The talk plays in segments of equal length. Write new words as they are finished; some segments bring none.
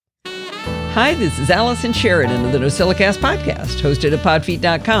Hi, this is Allison Sheridan of the NosillaCast podcast, hosted at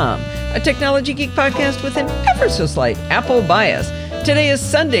podfeet.com, a technology geek podcast with an ever-so-slight Apple bias. Today is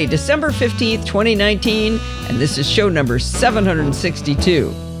Sunday, December 15th, 2019, and this is show number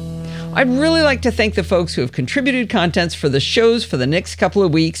 762. I'd really like to thank the folks who have contributed contents for the shows for the next couple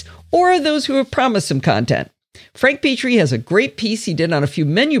of weeks, or those who have promised some content. Frank Petrie has a great piece he did on a few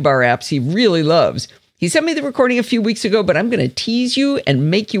menu bar apps he really loves. He sent me the recording a few weeks ago, but I'm going to tease you and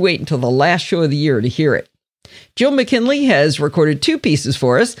make you wait until the last show of the year to hear it. Jill McKinley has recorded two pieces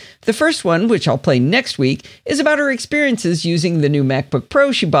for us. The first one, which I'll play next week, is about her experiences using the new MacBook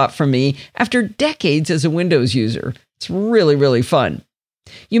Pro she bought from me after decades as a Windows user. It's really, really fun.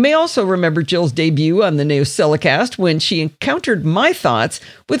 You may also remember Jill's debut on the NosillaCast when she encountered my thoughts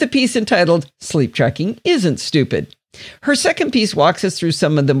with a piece entitled Sleep Tracking Isn't Stupid. Her second piece walks us through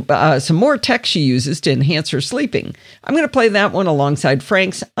some more tech she uses to enhance her sleeping. I'm going to play that one alongside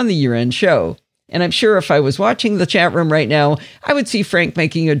Frank's on the year-end show. And I'm sure if I was watching the chat room right now, I would see Frank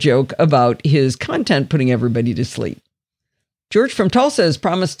making a joke about his content putting everybody to sleep. George from Tulsa has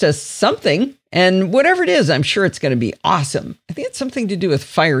promised us something, and whatever it is, I'm sure it's going to be awesome. I think it's something to do with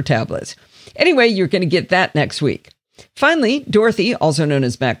fire tablets. Anyway, you're going to get that next week. Finally, Dorothy, also known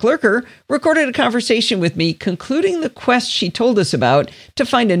as Mac Lurker, recorded a conversation with me concluding the quest she told us about to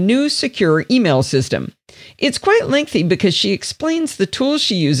find a new secure email system. It's quite lengthy because she explains the tools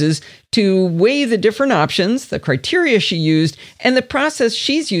she uses to weigh the different options, the criteria she used, and the process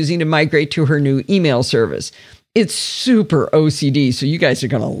she's using to migrate to her new email service. It's super OCD, so you guys are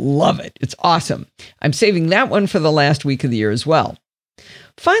going to love it. It's awesome. I'm saving that one for the last week of the year as well.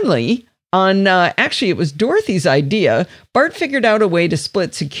 Finally, actually, it was Dorothy's idea. Bart figured out a way to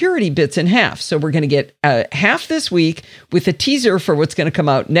split security bits in half. So we're going to get half this week with a teaser for what's going to come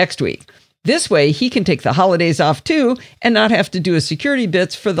out next week. This way, he can take the holidays off too and not have to do a security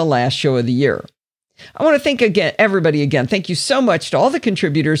bits for the last show of the year. I want to thank everybody again. Thank you so much to all the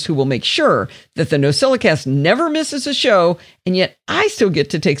contributors who will make sure that the NosillaCast never misses a show, and yet I still get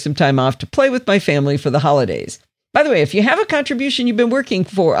to take some time off to play with my family for the holidays. By the way, if you have a contribution you've been working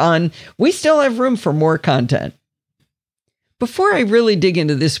on, we still have room for more content. Before I really dig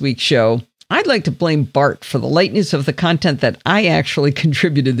into this week's show, I'd like to blame Bart for the lightness of the content that I actually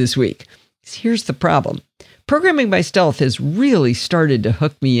contributed this week. Here's the problem. Programming by Stealth has really started to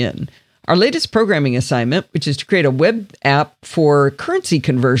hook me in. Our latest programming assignment, which is to create a web app for currency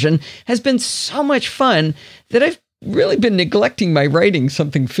conversion, has been so much fun that I've really been neglecting my writing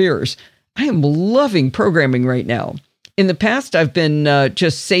something fierce. I am loving programming right now. In the past, I've been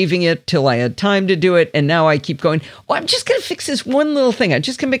just saving it till I had time to do it, and now I keep going, I'm just going to fix this one little thing. I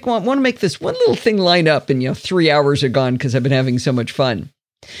just want to make this one little thing line up, and 3 hours are gone because I've been having so much fun.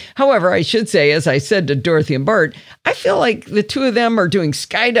 However, I should say, as I said to Dorothy and Bart, I feel like the two of them are doing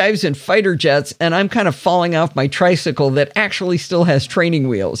skydives and fighter jets, and I'm kind of falling off my tricycle that actually still has training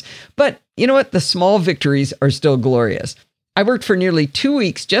wheels. But you know what? The small victories are still glorious. I worked for nearly 2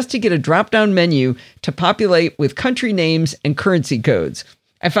 weeks just to get a drop-down menu to populate with country names and currency codes.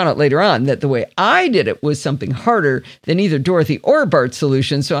 I found out later on that the way I did it was something harder than either Dorothy or Bart's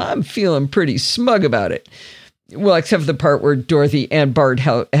solution, so I'm feeling pretty smug about it. Well, except for the part where Dorothy and Bart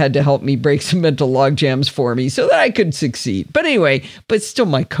had to help me break some mental log jams for me so that I could succeed. But anyway, it's still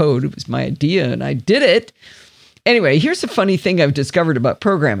my code. It was my idea, and I did it. Anyway, here's a funny thing I've discovered about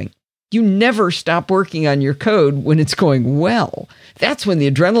programming. You never stop working on your code when it's going well. That's when the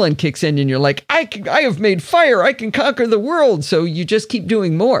adrenaline kicks in and you're like, I have made fire. I can conquer the world. So you just keep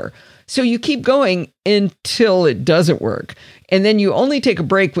doing more. So you keep going until it doesn't work. And then you only take a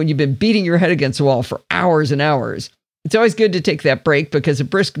break when you've been beating your head against the wall for hours and hours. It's always good to take that break because a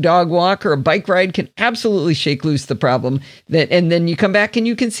brisk dog walk or a bike ride can absolutely shake loose the problem. And then you come back and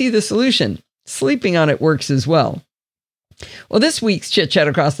you can see the solution. Sleeping on it works as well. Well, this week's Chit Chat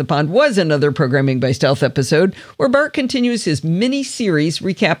Across the Pond was another Programming by Stealth episode where Bart continues his mini-series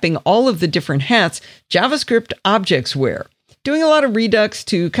recapping all of the different hats JavaScript objects wear, doing a lot of redux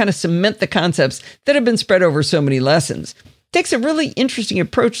to kind of cement the concepts that have been spread over so many lessons. Takes a really interesting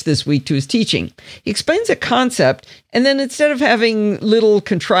approach this week to his teaching. He explains a concept, and then instead of having little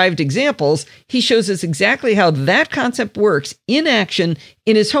contrived examples, he shows us exactly how that concept works in action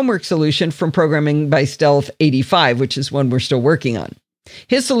in his homework solution from Programming by Stealth 85, which is one we're still working on.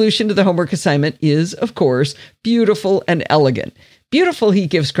 His solution to the homework assignment is, of course, beautiful and elegant. Beautiful, he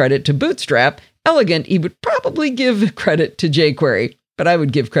gives credit to Bootstrap. Elegant, he would probably give credit to jQuery, but I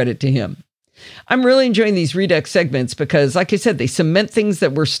would give credit to him. I'm really enjoying these Redux segments because, like I said, they cement things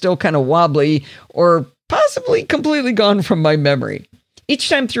that were still kind of wobbly or possibly completely gone from my memory. Each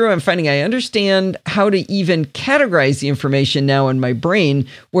time through, I'm finding I understand how to even categorize the information now in my brain,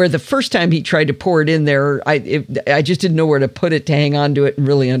 where the first time he tried to pour it in there, I just didn't know where to put it to hang on to it and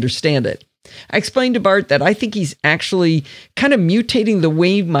really understand it. I explained to Bart that I think he's actually kind of mutating the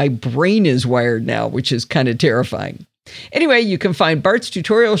way my brain is wired now, which is kind of terrifying. Anyway, you can find Bart's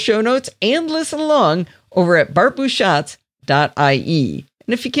tutorial show notes and listen along over at bartbusschots.ie.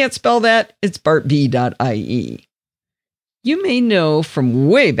 And if you can't spell that, it's bartb.ie. You may know from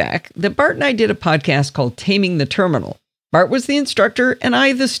way back that Bart and I did a podcast called Taming the Terminal. Bart was the instructor and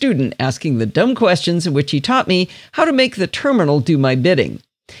I the student, asking the dumb questions in which he taught me how to make the terminal do my bidding.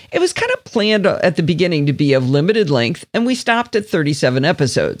 It was kind of planned at the beginning to be of limited length, and we stopped at 37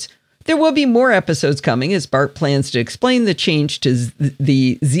 episodes. There will be more episodes coming as Bart plans to explain the change to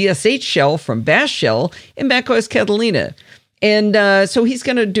the ZSH shell from Bash shell in macOS Catalina. And so he's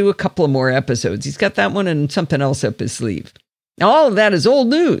going to do a couple of more episodes. He's got that one and something else up his sleeve. Now, all of that is old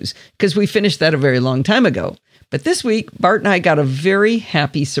news because we finished that a very long time ago. But this week, Bart and I got a very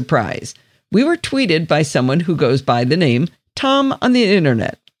happy surprise. We were tweeted by someone who goes by the name Tom on the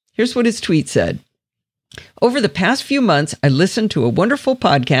internet. Here's what his tweet said. Over the past few months, I listened to a wonderful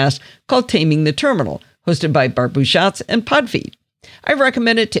podcast called Taming the Terminal, hosted by Bart Busschots and Podfeet. I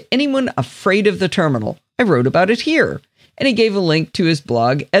recommend it to anyone afraid of the terminal. I wrote about it here. And he gave a link to his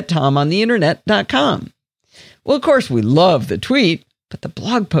blog at tomontheinternet.com. Well, of course, we love the tweet, but the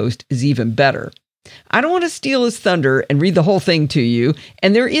blog post is even better. I don't want to steal his thunder and read the whole thing to you,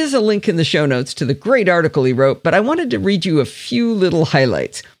 and there is a link in the show notes to the great article he wrote, but I wanted to read you a few little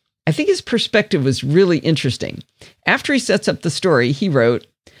highlights. I think his perspective was really interesting. After he sets up the story, he wrote,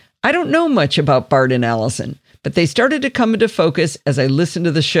 I don't know much about Bart and Allison, but they started to come into focus as I listened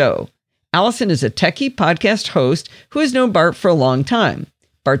to the show. Allison is a techie podcast host who has known Bart for a long time.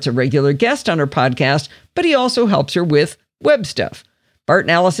 Bart's a regular guest on her podcast, but he also helps her with web stuff. Bart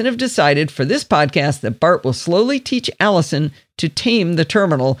and Allison have decided for this podcast that Bart will slowly teach Allison to tame the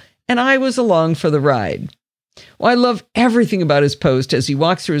terminal, and I was along for the ride. Well, I love everything about his post as he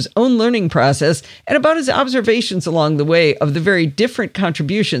walks through his own learning process and about his observations along the way of the very different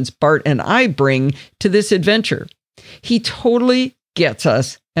contributions Bart and I bring to this adventure. He totally gets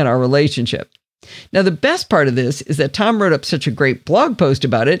us and our relationship. Now, the best part of this is that Tom wrote up such a great blog post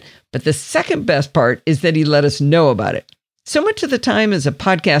about it, but the second best part is that he let us know about it. So much of the time as a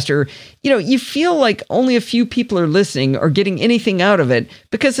podcaster, you feel like only a few people are listening or getting anything out of it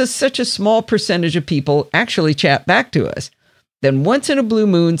because such a small percentage of people actually chat back to us. Then once in a blue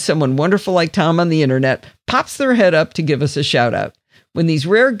moon, someone wonderful like Tom on the internet pops their head up to give us a shout out. When these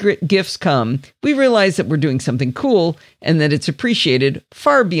rare gifts come, we realize that we're doing something cool and that it's appreciated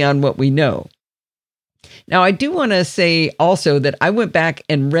far beyond what we know. Now, I do want to say also that I went back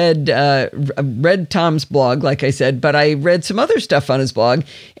and read Tom's blog, like I said, but I read some other stuff on his blog,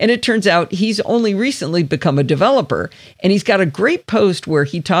 and it turns out he's only recently become a developer, and he's got a great post where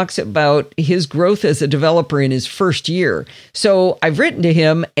he talks about his growth as a developer in his first year. So I've written to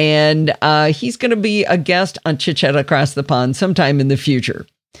him, and he's going to be a guest on Chit Chat Across the Pond sometime in the future.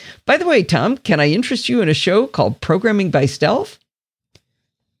 By the way, Tom, can I interest you in a show called Programming by Stealth?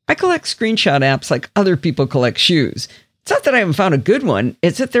 I collect screenshot apps like other people collect shoes. It's not that I haven't found a good one,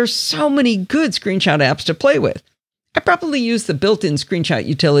 it's that there's so many good screenshot apps to play with. I probably use the built-in screenshot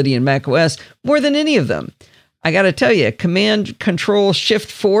utility in macOS more than any of them. I gotta tell you, Command Control Shift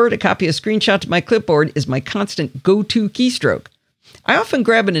 4 to copy a screenshot to my clipboard is my constant go-to keystroke. I often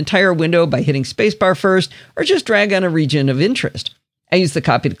grab an entire window by hitting spacebar first or just drag on a region of interest. I use the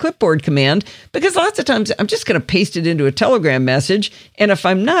copy to clipboard command because lots of times I'm just going to paste it into a Telegram message, and if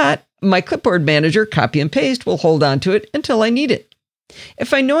I'm not, my clipboard manager, copy and paste, will hold on to it until I need it.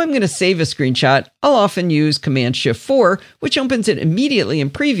 If I know I'm going to save a screenshot, I'll often use Command Shift 4, which opens it immediately in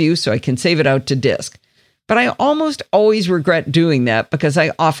Preview so I can save it out to disk. But I almost always regret doing that because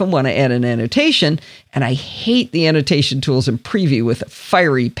I often want to add an annotation, and I hate the annotation tools in Preview with a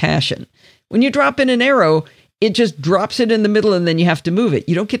fiery passion. When you drop in an arrow, it just drops it in the middle and then you have to move it.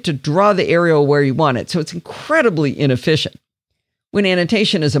 You don't get to draw the arrow where you want it, so it's incredibly inefficient. When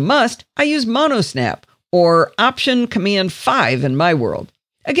annotation is a must, I use Monosnap or Option Command 5 in my world.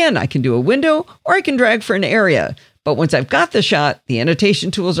 Again, I can do a window or I can drag for an area, but once I've got the shot, the annotation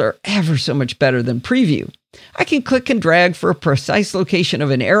tools are ever so much better than Preview. I can click and drag for a precise location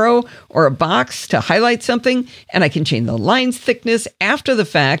of an arrow or a box to highlight something, and I can change the line's thickness after the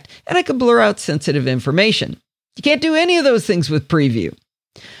fact, and I can blur out sensitive information. You can't do any of those things with Preview.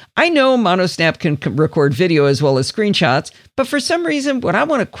 I know Monosnap can record video as well as screenshots, but for some reason, when I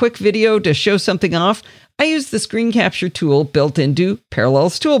want a quick video to show something off, I use the screen capture tool built into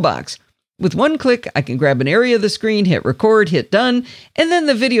Parallels Toolbox. With one click, I can grab an area of the screen, hit record, hit done, and then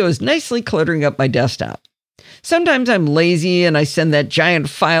the video is nicely cluttering up my desktop. Sometimes I'm lazy and I send that giant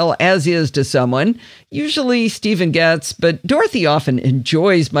file as is to someone, usually Stephen Getz, but Dorothy often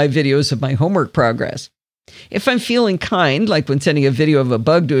enjoys my videos of my homework progress. If I'm feeling kind, like when sending a video of a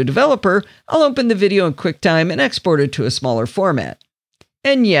bug to a developer, I'll open the video in QuickTime and export it to a smaller format.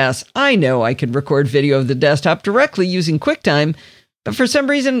 And yes, I know I can record video of the desktop directly using QuickTime, but for some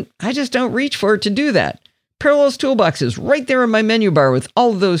reason, I just don't reach for it to do that. Parallels Toolbox is right there in my menu bar with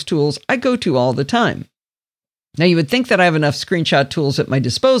all of those tools I go to all the time. Now, you would think that I have enough screenshot tools at my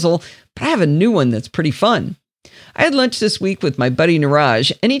disposal, but I have a new one that's pretty fun. I had lunch this week with my buddy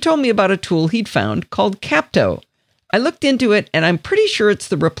Niraj, and he told me about a tool he'd found called Capto. I looked into it, and I'm pretty sure it's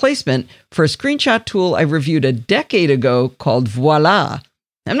the replacement for a screenshot tool I reviewed a decade ago called Voila.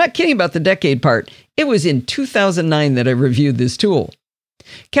 I'm not kidding about the decade part. It was in 2009 that I reviewed this tool.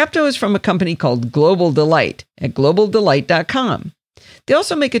 Capto is from a company called Global Delight at globaldelight.com. They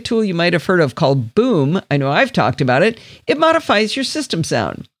also make a tool you might have heard of called Boom. I know I've talked about it. It modifies your system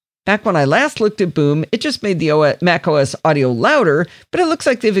sound. Back when I last looked at Boom, it just made the macOS audio louder, but it looks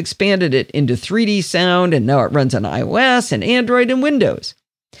like they've expanded it into 3D sound, and now it runs on iOS and Android and Windows.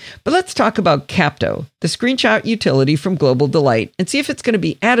 But let's talk about Capto, the screenshot utility from Global Delight, and see if it's going to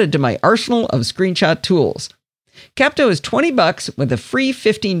be added to my arsenal of screenshot tools. Capto is $20 with a free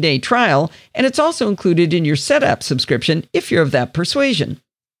 15-day trial, and it's also included in your setup subscription if you're of that persuasion.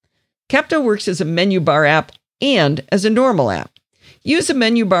 Capto works as a menu bar app and as a normal app. Use a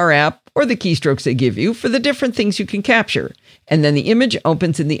menu bar app or the keystrokes they give you for the different things you can capture, and then the image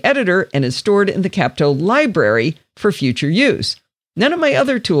opens in the editor and is stored in the Capto library for future use. None of my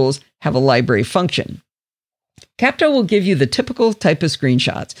other tools have a library function. Capto will give you the typical type of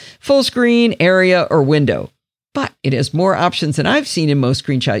screenshots, full screen, area, or window. But it has more options than I've seen in most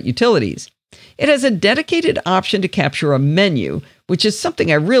screenshot utilities. It has a dedicated option to capture a menu, which is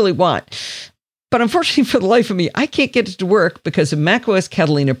something I really want. But unfortunately for the life of me, I can't get it to work because of macOS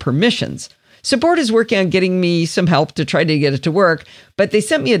Catalina permissions. Support is working on getting me some help to try to get it to work, but they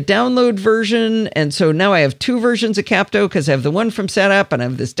sent me a download version, and so now I have two versions of Capto because I have the one from setup and I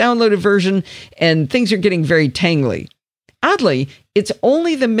have this downloaded version, and things are getting very tangly. Oddly, it's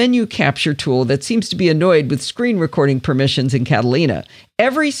only the menu capture tool that seems to be annoyed with screen recording permissions in Catalina.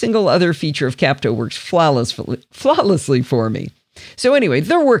 Every single other feature of Capto works flawlessly for me. So anyway,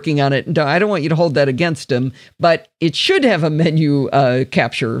 they're working on it, and I don't want you to hold that against them, but it should have a menu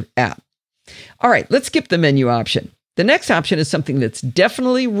capture app. All right, let's skip the menu option. The next option is something that's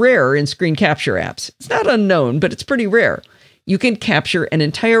definitely rare in screen capture apps. It's not unknown, but it's pretty rare. You can capture an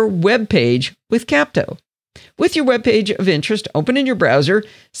entire web page with Capto. With your web page of interest open in your browser,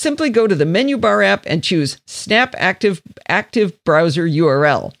 simply go to the menu bar app and choose Snap Active Browser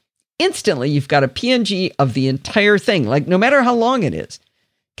URL. Instantly, you've got a PNG of the entire thing, like no matter how long it is.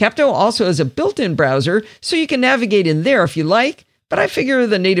 Capto also has a built-in browser, so you can navigate in there if you like, but I figure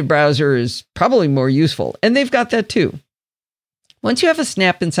the native browser is probably more useful, and they've got that too. Once you have a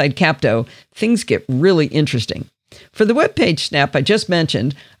snap inside Capto, things get really interesting. For the web page snap I just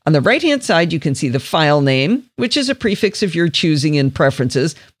mentioned, on the right-hand side, you can see the file name, which is a prefix of your choosing in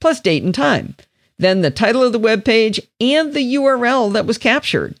preferences, plus date and time. Then the title of the web page and the URL that was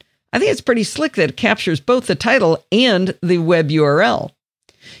captured. I think it's pretty slick that it captures both the title and the web URL.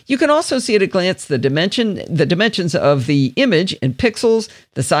 You can also see at a glance the dimensions of the image in pixels,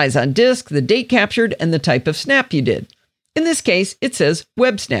 the size on disk, the date captured, and the type of snap you did. In this case, it says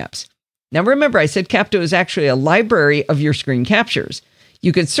web snaps. Now remember, I said Capto is actually a library of your screen captures.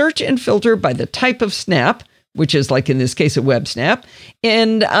 You can search and filter by the type of snap, which is like in this case a web snap,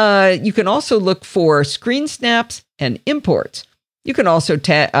 and you can also look for screen snaps and imports. You can also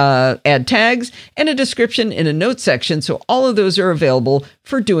add tags and a description in a notes section, so all of those are available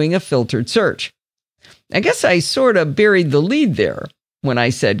for doing a filtered search. I guess I sort of buried the lead there when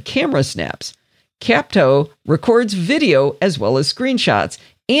I said camera snaps. Capto records video as well as screenshots,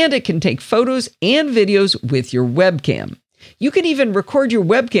 and it can take photos and videos with your webcam. You can even record your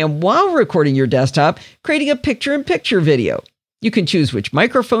webcam while recording your desktop, creating a picture-in-picture video. You can choose which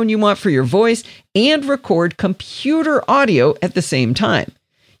microphone you want for your voice and record computer audio at the same time.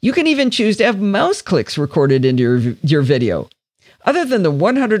 You can even choose to have mouse clicks recorded into your video. Other than the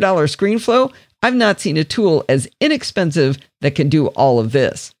 $100 ScreenFlow, I've not seen a tool as inexpensive that can do all of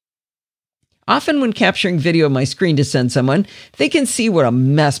this. Often when capturing video of my screen to send someone, they can see what a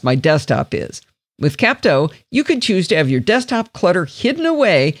mess my desktop is. With Capto, you can choose to have your desktop clutter hidden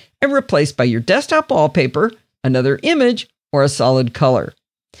away and replaced by your desktop wallpaper, another image, or a solid color.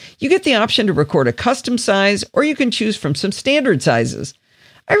 You get the option to record a custom size, or you can choose from some standard sizes.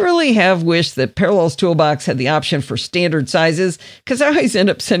 I really have wished that Parallels Toolbox had the option for standard sizes, because I always end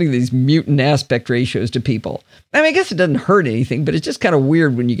up sending these mutant aspect ratios to people. I mean, I guess it doesn't hurt anything, but it's just kind of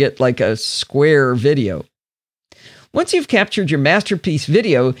weird when you get like a square video. Once you've captured your masterpiece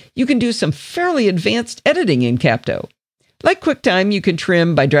video, you can do some fairly advanced editing in Capto. Like QuickTime, you can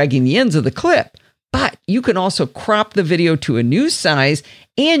trim by dragging the ends of the clip, but you can also crop the video to a new size,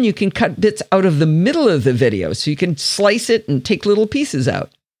 and you can cut bits out of the middle of the video, so you can slice it and take little pieces out.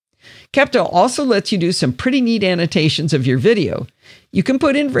 Capto also lets you do some pretty neat annotations of your video. You can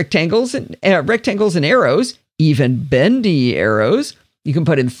put in rectangles and arrows, even bendy arrows. You can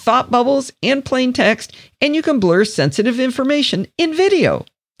put in thought bubbles and plain text, and you can blur sensitive information in video.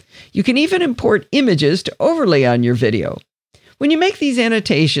 You can even import images to overlay on your video. When you make these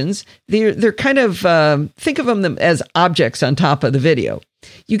annotations, they're kind of, think of them as objects on top of the video.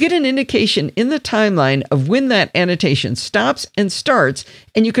 You get an indication in the timeline of when that annotation stops and starts,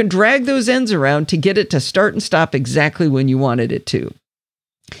 and you can drag those ends around to get it to start and stop exactly when you wanted it to.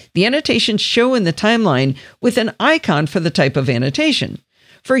 The annotations show in the timeline with an icon for the type of annotation.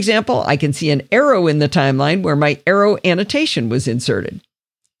 For example, I can see an arrow in the timeline where my arrow annotation was inserted.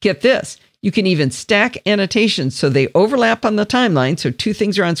 Get this. You can even stack annotations so they overlap on the timeline, so two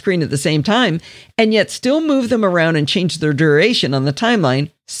things are on screen at the same time, and yet still move them around and change their duration on the timeline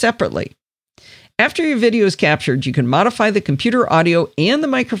separately. After your video is captured, you can modify the computer audio and the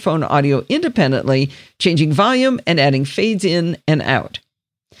microphone audio independently, changing volume and adding fades in and out.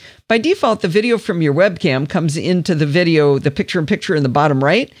 By default, the video from your webcam comes into the video, the picture-in-picture in the bottom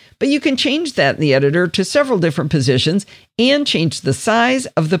right, but you can change that in the editor to several different positions and change the size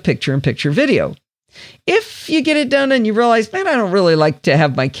of the picture-in-picture video. If you get it done and you realize, man, I don't really like to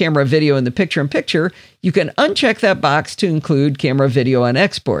have my camera video in the picture-in-picture, you can uncheck that box to include camera video on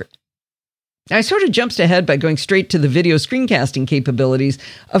export. I sort of jumped ahead by going straight to the video screencasting capabilities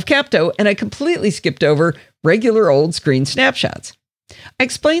of Capto, and I completely skipped over regular old screen snapshots. I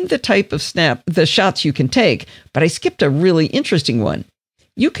explained the type of the shots you can take, but I skipped a really interesting one.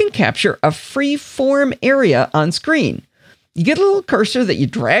 You can capture a free form area on screen. You get a little cursor that you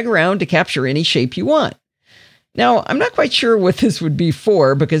drag around to capture any shape you want. Now, I'm not quite sure what this would be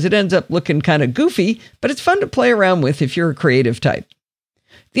for because it ends up looking kind of goofy, but it's fun to play around with if you're a creative type.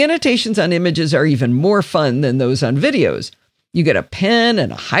 The annotations on images are even more fun than those on videos. You get a pen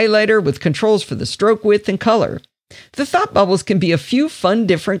and a highlighter with controls for the stroke width and color. The thought bubbles can be a few fun,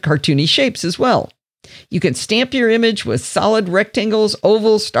 different cartoony shapes as well. You can stamp your image with solid rectangles,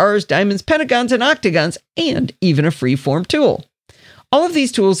 ovals, stars, diamonds, pentagons, and octagons, and even a free-form tool. All of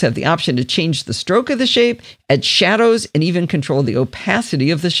these tools have the option to change the stroke of the shape, add shadows, and even control the opacity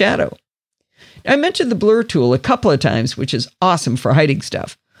of the shadow. Now, I mentioned the blur tool a couple of times, which is awesome for hiding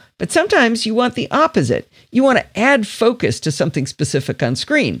stuff. But sometimes you want the opposite. You want to add focus to something specific on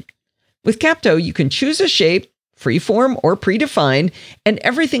screen. With Capto, you can choose a shape, freeform or predefined, and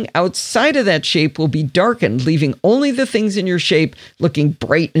everything outside of that shape will be darkened, leaving only the things in your shape looking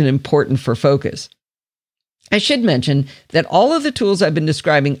bright and important for focus. I should mention that all of the tools I've been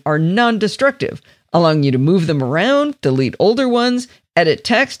describing are non-destructive, allowing you to move them around, delete older ones, edit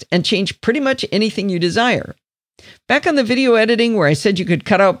text, and change pretty much anything you desire. Back on the video editing where I said you could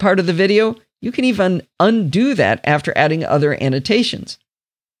cut out part of the video, you can even undo that after adding other annotations.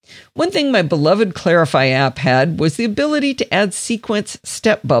 One thing my beloved Clarify app had was the ability to add sequence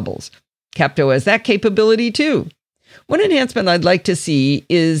step bubbles. Capto has that capability too. One enhancement I'd like to see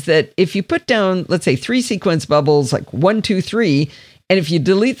is that if you put down, let's say, 3 sequence bubbles, like 1, 2, 3, and if you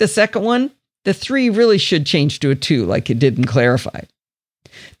delete the second one, the 3 really should change to a 2 like it did in Clarify.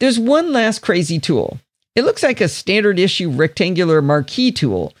 There's one last crazy tool. It looks like a standard issue rectangular marquee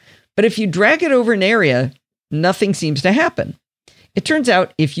tool, but if you drag it over an area, nothing seems to happen. It turns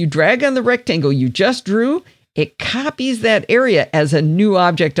out if you drag on the rectangle you just drew, it copies that area as a new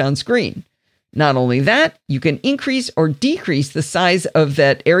object on screen. Not only that, you can increase or decrease the size of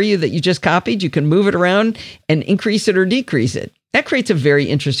that area that you just copied. You can move it around and increase it or decrease it. That creates a very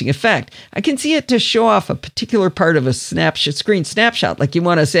interesting effect. I can see it to show off a particular part of a screen snapshot, like you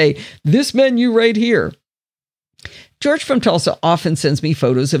want to say, this menu right here. George from Tulsa often sends me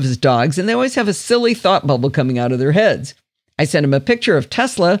photos of his dogs, and they always have a silly thought bubble coming out of their heads. I sent him a picture of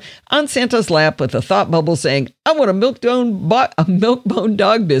Tesla on Santa's lap with a thought bubble saying, I want a milk-bone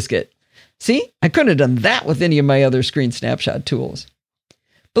dog biscuit. See, I couldn't have done that with any of my other screen snapshot tools.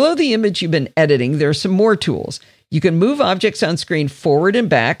 Below the image you've been editing, there are some more tools. You can move objects on screen forward and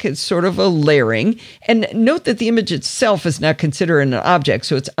back. It's sort of a layering. And note that the image itself is not considered an object,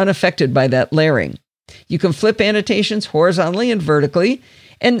 so it's unaffected by that layering. You can flip annotations horizontally and vertically.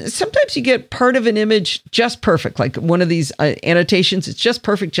 And sometimes you get part of an image just perfect, like one of these annotations. It's just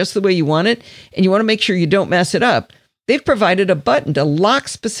perfect, just the way you want it. And you want to make sure you don't mess it up. They've provided a button to lock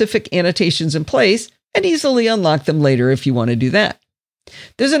specific annotations in place and easily unlock them later if you want to do that.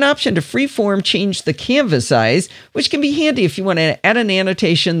 There's an option to freeform change the canvas size, which can be handy if you want to add an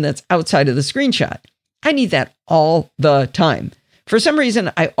annotation that's outside of the screenshot. I need that all the time. For some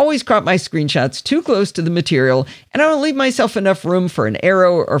reason, I always crop my screenshots too close to the material, and I don't leave myself enough room for an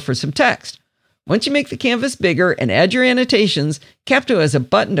arrow or for some text. Once you make the canvas bigger and add your annotations, Capto has a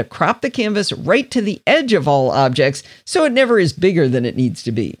button to crop the canvas right to the edge of all objects, so it never is bigger than it needs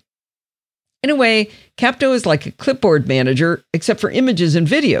to be. In a way, Capto is like a clipboard manager, except for images and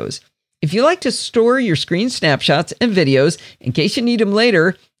videos. If you like to store your screen snapshots and videos in case you need them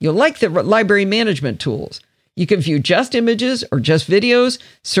later, you'll like the library management tools. You can view just images or just videos,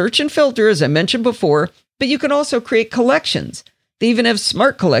 search and filter, as I mentioned before, but you can also create collections. They even have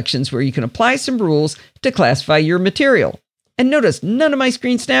smart collections where you can apply some rules to classify your material. And notice, none of my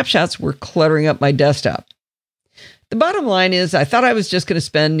screen snapshots were cluttering up my desktop. The bottom line is I thought I was just going to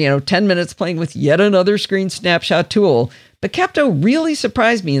spend, 10 minutes playing with yet another screen snapshot tool, but Capto really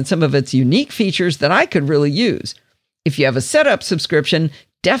surprised me in some of its unique features that I could really use. If you have a setup subscription,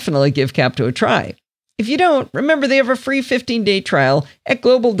 definitely give Capto a try. If you don't, remember they have a free 15-day trial at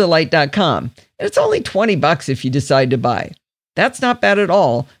globaldelight.com, and it's only $20 if you decide to buy. That's not bad at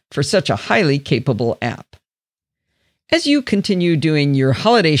all for such a highly capable app. As you continue doing your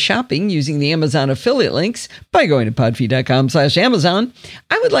holiday shopping using the Amazon affiliate links by going to podfeet.com/Amazon,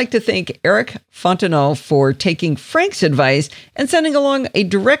 I would like to thank Eric Fontenot for taking Frank's advice and sending along a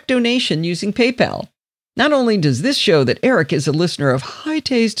direct donation using PayPal. Not only does this show that Eric is a listener of high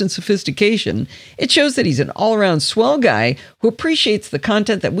taste and sophistication, it shows that he's an all-around swell guy who appreciates the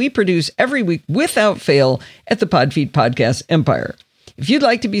content that we produce every week without fail at the Podfeet Podcast Empire. If you'd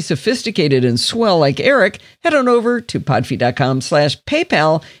like to be sophisticated and swell like Eric, head on over to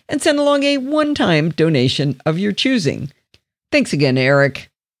podfeet.com/PayPal and send along a one-time donation of your choosing. Thanks again, Eric.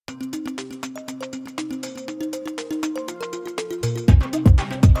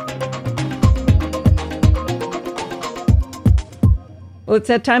 Well, it's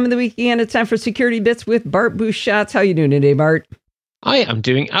that time of the week again. It's time for Security Bits with Bart Busschots. How you doing today, Bart? I am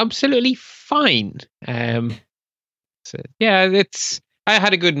doing absolutely fine. I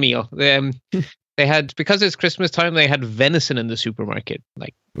had a good meal. They had, because it's Christmas time, they had venison in the supermarket.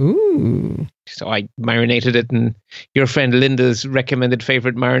 Ooh. So I marinated it in your friend Linda's recommended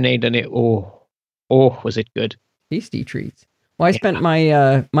favorite marinade, and was it good? Tasty treats. Well, I spent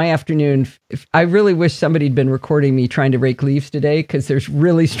my my afternoon. I really wish somebody'd been recording me trying to rake leaves today, because there's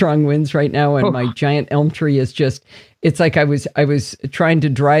really strong winds right now, and my giant elm tree is just. It's like I was trying to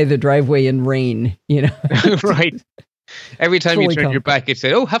dry the driveway in rain. Right. Every time you turn your back, it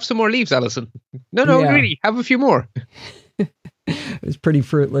said, "Oh, have some more leaves, Alison." No, really, have a few more. It was pretty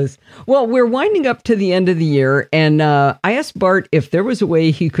fruitless. Well, we're winding up to the end of the year, and I asked Bart if there was a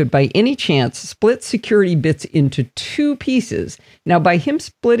way he could, by any chance, split Security Bits into two pieces. Now, by him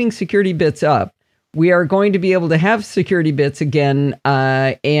splitting Security Bits up, we are going to be able to have Security Bits again,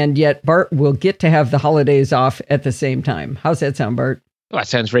 and yet Bart will get to have the holidays off at the same time. How's that sound, Bart? Well, that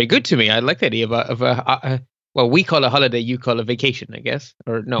sounds very good to me. I like the idea of a well, we call a holiday, you call a vacation, I guess.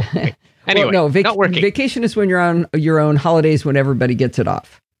 Or no. Okay. Anyway, well, no, not working. Vacation is when you're on your own. Holidays when everybody gets it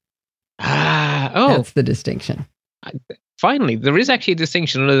off. That's the distinction. Finally, there is actually a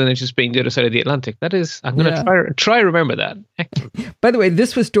distinction other than it just being the other side of the Atlantic. That is, I'm going to try remember that. Excellent. By the way,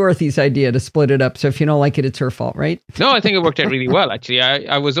 this was Dorothy's idea to split it up. So if you don't like it, it's her fault, right? No, I think it worked out really well, actually.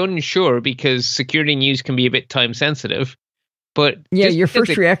 I was unsure because security news can be a bit time sensitive. But yeah, your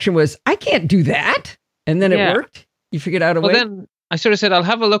first reaction was, I can't do that. And then it worked? You figured out a way? Well, then I sort of said, I'll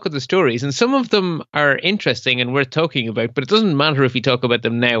have a look at the stories. And some of them are interesting and worth talking about, but it doesn't matter if we talk about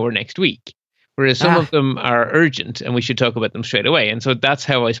them now or next week. Whereas some of them are urgent and we should talk about them straight away. And so that's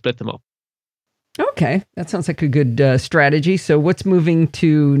how I split them up. Okay. That sounds like a good strategy. So what's moving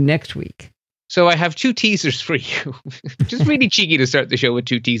to next week? So I have two teasers for you. Just really cheeky to start the show with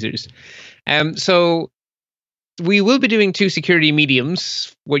two teasers. So we will be doing two security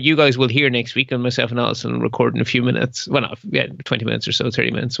mediums, what you guys will hear next week, and myself and Alison will record in a few minutes. Well, not 20 minutes or so,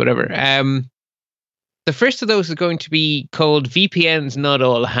 30 minutes, whatever. The first of those is going to be called VPNs Not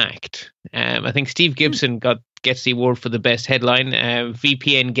All Hacked. I think Steve Gibson gets the award for the best headline,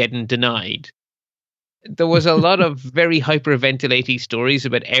 VPN Getting Denied. There was a lot of very hyperventilating stories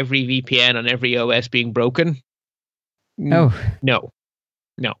about every VPN on every OS being broken. No.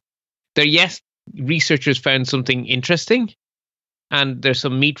 Yes, researchers found something interesting, and there's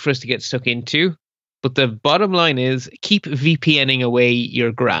some meat for us to get stuck into. But the bottom line is keep VPNing away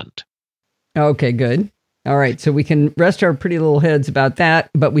your grand. Okay, good. All right, so we can rest our pretty little heads about that,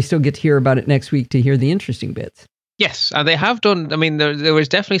 but we still get to hear about it next week to hear the interesting bits. Yes, and they have done. I mean, there was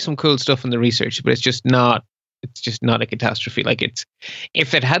definitely some cool stuff in the research, but it's just not a catastrophe. Like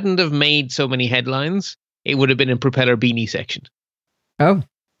if it hadn't have made so many headlines, it would have been in Propeller Beanie section. Oh,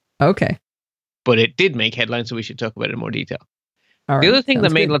 okay. But it did make headlines, so we should talk about it in more detail. All right, the other thing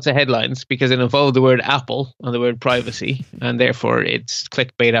that made good. lots of headlines, because it involved the word Apple and the word privacy, and therefore it's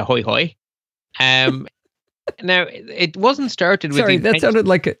clickbait ahoy hoy. Now it wasn't started with. Sorry, that sounded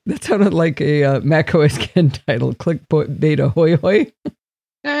like a Mac OS Ken title. Clickbait ahoy hoy.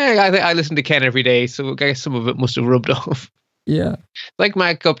 I listen to Ken every day, so I guess some of it must have rubbed off. Yeah, like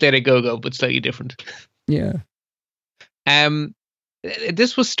Mac Update a Go-Go, but slightly different. Yeah.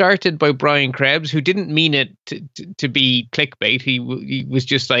 This was started by Brian Krebs, who didn't mean it to be clickbait. He was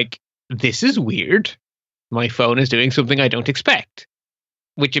just like, this is weird. My phone is doing something I don't expect,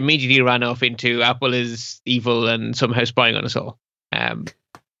 which immediately ran off into Apple is evil and somehow spying on us all.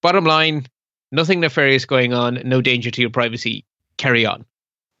 Bottom line, nothing nefarious going on, no danger to your privacy. Carry on.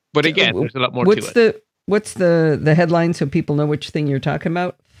 But again, there's a lot more to it. What's the headline so people know which thing you're talking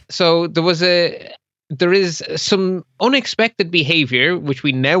about? So there is some unexpected behavior, which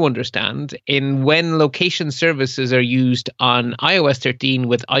we now understand, in when location services are used on iOS 13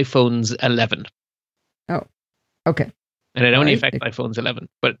 with iPhones 11. Oh, okay. And it only affects iPhones 11.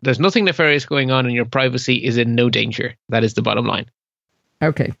 But there's nothing nefarious going on, and your privacy is in no danger. That is the bottom line.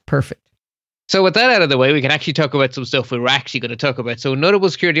 Okay, perfect. So with that out of the way, we can actually talk about some stuff we were actually going to talk about. So notable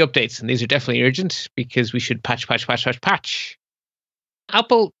security updates, and these are definitely urgent because we should patch.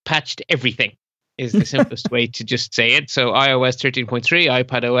 Apple patched everything is the simplest way to just say it. So iOS 13.3,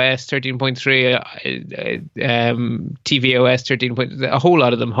 iPadOS 13.3, tvOS 13. A whole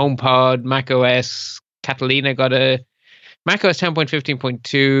lot of them. HomePod, macOS, Catalina got a macOS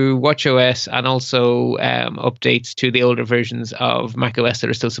 10.15.2, watchOS, and also updates to the older versions of macOS that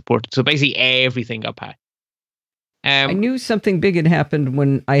are still supported. So basically everything got patched. I knew something big had happened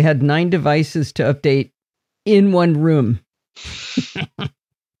when I had 9 devices to update in one room.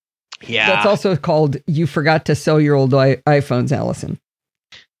 Yeah. That's also called you forgot to sell your old iPhones, Allison.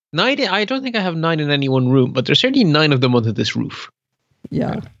 9, I don't think I have 9 in any one room, but there's certainly 9 of them under this roof.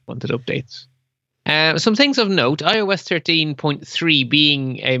 Yeah. Wanted updates. Some things of note, iOS 13.3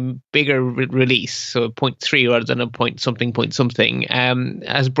 being a bigger release, so 0.3 rather than a point something,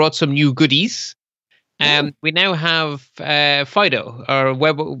 has brought some new goodies. We now have Fido, or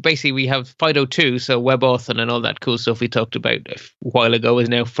Web. Basically, we have Fido 2, so WebAuthn and all that cool stuff we talked about a while ago is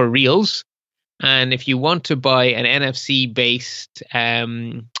now for reals. And if you want to buy an NFC-based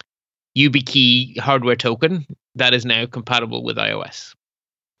YubiKey hardware token, that is now compatible with iOS.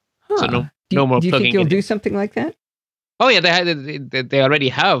 Huh. So no more. Do you think you'll do something like that? Oh yeah, they already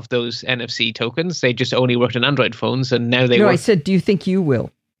have those NFC tokens. They just only worked on Android phones, and now they. No, I said, do you think you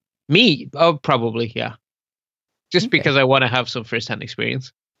will? Me? Oh, probably, yeah. Just because I want to have some first-hand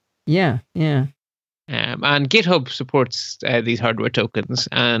experience. Yeah. And GitHub supports these hardware tokens,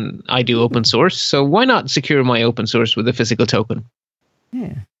 and I do open source. So why not secure my open source with a physical token?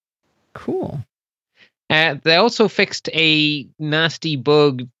 Yeah, cool. They also fixed a nasty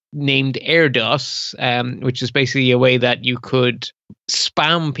bug named AirDOS, which is basically a way that you could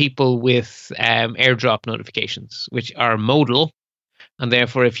spam people with airdrop notifications, which are modal. And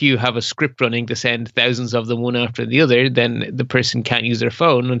therefore, if you have a script running to send thousands of them one after the other, then the person can't use their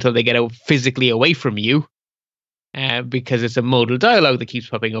phone until they get out physically away from you, because it's a modal dialogue that keeps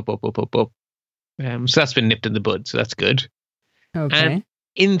popping up. So that's been nipped in the bud. So that's good. Okay. And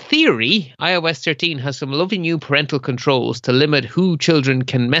in theory, iOS 13 has some lovely new parental controls to limit who children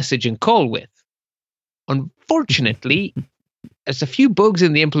can message and call with. Unfortunately, there's a few bugs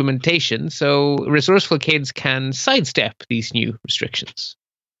in the implementation, so resourceful kids can sidestep these new restrictions.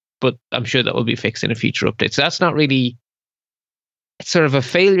 But I'm sure that will be fixed in a future update. So that's not really... It's sort of a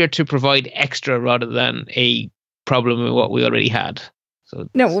failure to provide extra rather than a problem in what we already had. So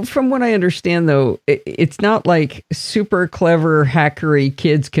no, from what I understand, though, it's not like super clever hackery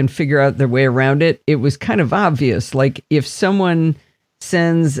kids can figure out their way around it. It was kind of obvious. Like if someone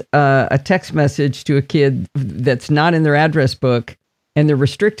sends a text message to a kid that's not in their address book and they're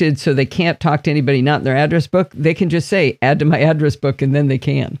restricted so they can't talk to anybody not in their address book, they can just say, add to my address book, and then they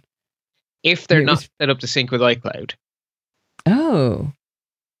can. If they're not set up to sync with iCloud. Oh.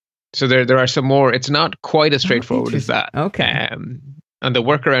 So there are some more. It's not quite as straightforward as that. Okay. And the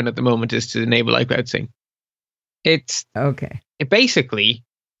workaround at the moment is to enable iCloud sync. It basically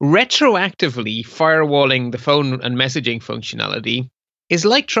retroactively firewalling the phone and messaging functionality is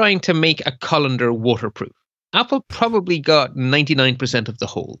like trying to make a colander waterproof. Apple probably got 99% of the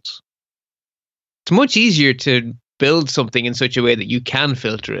holes. It's much easier to build something in such a way that you can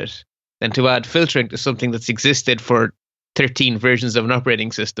filter it than to add filtering to something that's existed for 13 versions of an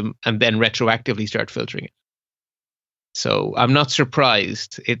operating system and then retroactively start filtering it. So I'm not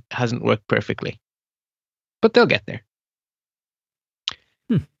surprised it hasn't worked perfectly, but they'll get there.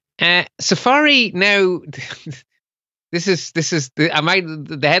 Safari now. This is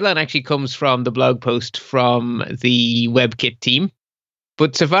the headline actually comes from the blog post from the WebKit team,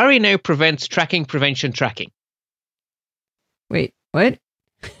 but Safari now prevents tracking prevention tracking. Wait, what?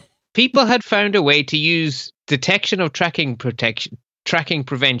 People had found a way to use detection of tracking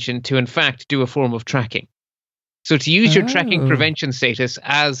prevention to in fact do a form of tracking. So to use your tracking prevention status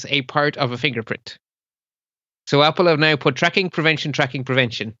as a part of a fingerprint. So Apple have now put tracking prevention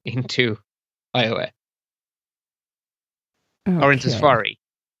into iOS. Okay. Or into Safari.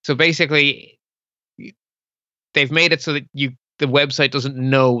 So basically, they've made it so that the website doesn't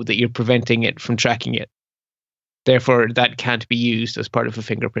know that you're preventing it from tracking it. Therefore, that can't be used as part of a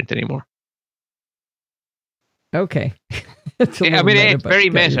fingerprint anymore. Okay. It's very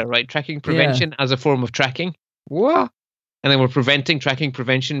meta, right? Tracking prevention as a form of tracking. What? And then we're preventing tracking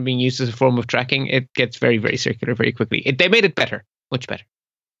prevention being used as a form of tracking. It gets very, very circular very quickly. They made it better, much better.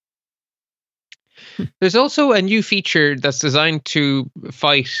 There's also a new feature that's designed to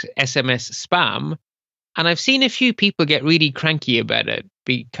fight SMS spam. And I've seen a few people get really cranky about it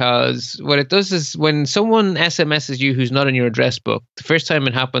because what it does is when someone SMSs you who's not in your address book, the first time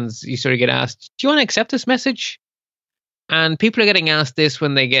it happens, you sort of get asked, do you want to accept this message? And people are getting asked this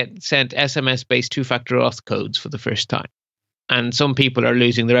when they get sent SMS-based two-factor auth codes for the first time. And some people are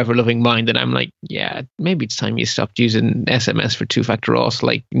losing their ever-loving mind. And I'm like, yeah, maybe it's time you stopped using SMS for two-factor auth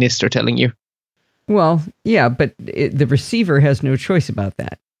like NIST are telling you. Well, yeah, but the receiver has no choice about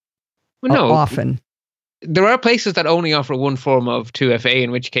that. Well, no. Often. There are places that only offer one form of 2FA,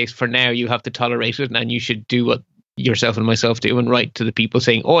 in which case, for now, you have to tolerate it, and you should do what yourself and myself do and write to the people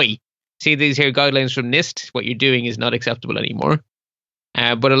saying, oi, see these here guidelines from NIST? What you're doing is not acceptable anymore.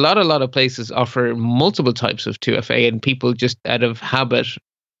 But a lot of places offer multiple types of 2FA, and people just out of habit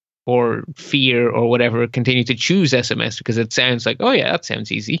or fear or whatever continue to choose SMS because it sounds like, oh yeah, that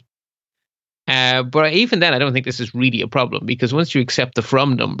sounds easy. But even then, I don't think this is really a problem because once you accept the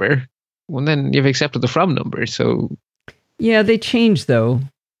from number, well, then you've accepted the from number. So, yeah, they change though.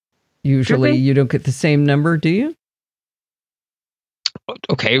 Usually, you don't get the same number, do you?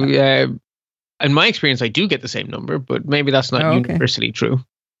 Okay. In my experience, I do get the same number, but maybe that's not universally true.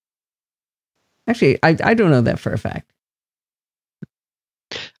 Actually, I don't know that for a fact.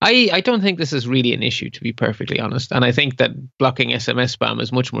 I don't think this is really an issue, to be perfectly honest. And I think that blocking SMS spam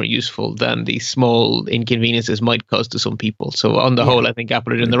is much more useful than the small inconveniences might cause to some people. So on the whole, I think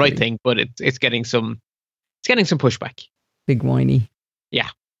Apple are doing the right thing, but it's getting some pushback. Big whiny. Yeah.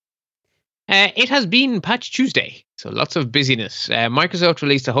 It has been Patch Tuesday, so lots of busyness. Microsoft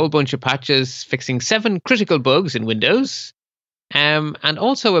released a whole bunch of patches fixing 7 critical bugs in Windows. And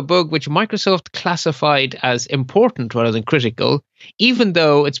also a bug which Microsoft classified as important rather than critical, even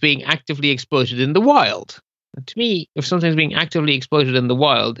though it's being actively exploited in the wild. And to me, if something's being actively exploited in the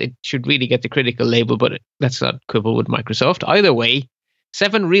wild, it should really get the critical label, but let's not quibble with Microsoft. Either way,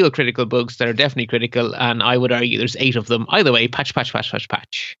 7 real critical bugs that are definitely critical, and I would argue there's 8 of them. Either way, patch.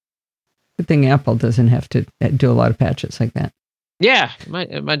 Good thing Apple doesn't have to do a lot of patches like that. Yeah,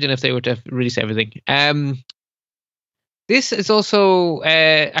 imagine if they were to release everything. This is also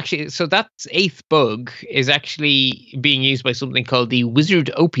actually, so that 8th bug is actually being used by something called the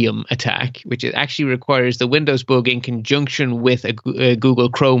Wizard Opium attack, which actually requires the Windows bug in conjunction with a Google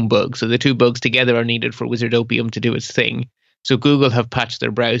Chrome bug. So the 2 bugs together are needed for Wizard Opium to do its thing. So Google have patched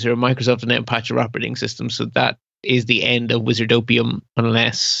their browser, Microsoft have now patched their operating system. So that is the end of Wizard Opium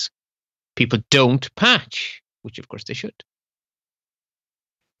unless people don't patch, which of course they should.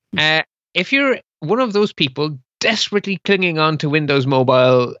 If you're one of those people desperately clinging on to Windows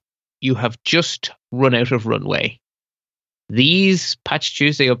Mobile, you have just run out of runway. These Patch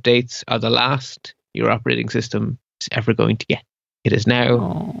Tuesday updates are the last your operating system is ever going to get. It is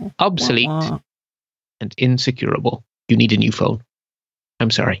now obsolete and insecurable. You need a new phone.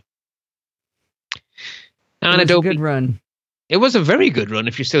 I'm sorry. And it was Adobe, a good run. It was a very good run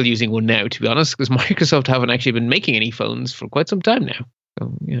if you're still using one now, to be honest, because Microsoft haven't actually been making any phones for quite some time now.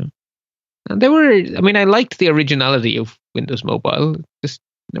 So, yeah. And they were, I mean, I liked the originality of Windows Mobile. It just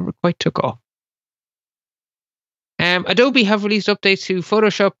never quite took off. Adobe have released updates to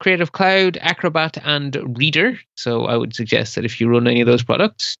Photoshop, Creative Cloud, Acrobat, and Reader. So I would suggest that if you run any of those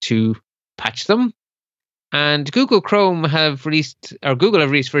products, to patch them. And Google have released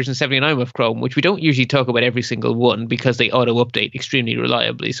version 79 of Chrome, which we don't usually talk about every single one because they auto-update extremely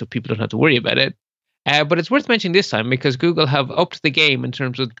reliably, so people don't have to worry about it. But it's worth mentioning this time because Google have upped the game in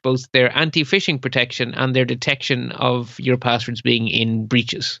terms of both their anti-phishing protection and their detection of your passwords being in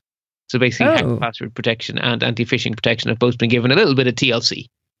breaches. So basically, hack password protection and anti-phishing protection have both been given a little bit of TLC.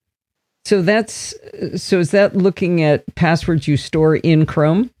 So is that looking at passwords you store in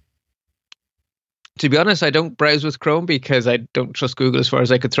Chrome? To be honest, I don't browse with Chrome because I don't trust Google as far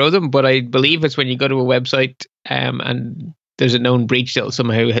as I could throw them. But I believe it's when you go to a website and there's a known breach, they'll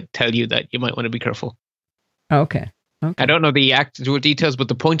somehow tell you that you might want to be careful. Okay. I don't know the actual details, but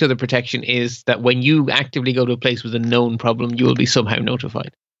the point of the protection is that when you actively go to a place with a known problem, you will be somehow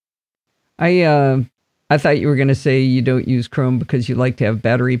notified. I thought you were going to say you don't use Chrome because you like to have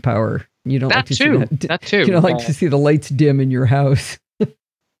battery power. You don't like to see that too. You don't like to see the lights dim in your house.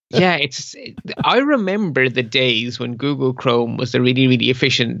 Yeah, I remember the days when Google Chrome was the really, really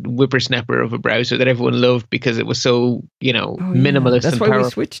efficient whippersnapper of a browser that everyone loved because it was so, minimalist. That's and why powerful.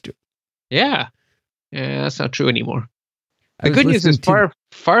 we switched to it. Yeah, that's not true anymore. The good news is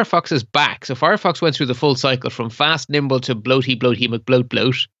Firefox is back. So Firefox went through the full cycle from fast, nimble to bloaty,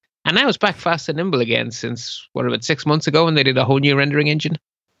 McBloat. And now it's back fast and nimble again since, about 6 months ago when they did a whole new rendering engine?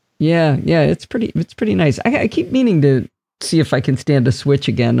 Yeah, it's pretty nice. I keep meaning to see if I can stand a switch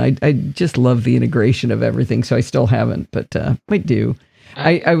again. I just love the integration of everything, so I still haven't, but might do.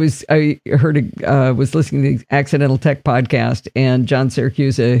 I was listening to the Accidental Tech podcast, and John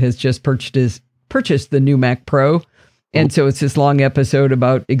Syracuse has just purchased the new Mac Pro, and so it's this long episode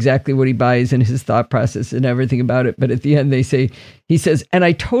about exactly what he buys and his thought process and everything about it. But at the end, he says, and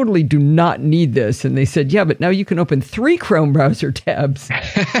I totally do not need this. And they said, yeah, but now you can open 3 Chrome browser tabs.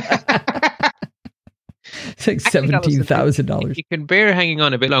 It's like $17,000. You can bear hanging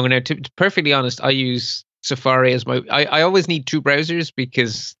on a bit longer. Now, to be perfectly honest, I use Safari as I always need 2 browsers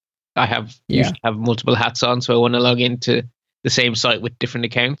because I usually have multiple hats on. So I want to log into the same site with different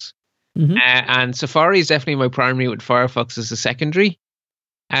accounts. Mm-hmm. And Safari is definitely my primary with Firefox as a secondary.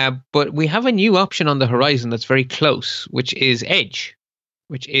 But we have a new option on the horizon that's very close, which is Edge,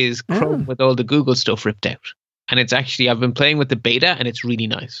 which is Chrome with all the Google stuff ripped out. And it's actually, I've been playing with the beta and it's really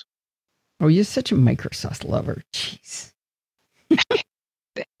nice. Oh, you're such a Microsoft lover. Jeez.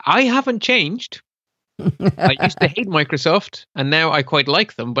 I haven't changed. I used to hate Microsoft and now I quite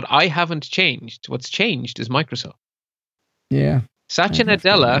like them, but I haven't changed. What's changed is Microsoft. Yeah. Satya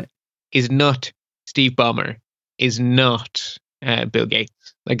Nadella is not Steve Ballmer, is not Bill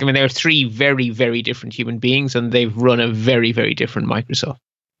Gates. They're 3 very, very different human beings and they've run a very, very different Microsoft.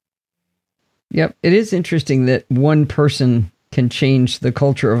 Yep. It is interesting that one person can change the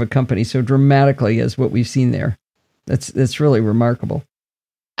culture of a company so dramatically as what we've seen there. That's really remarkable.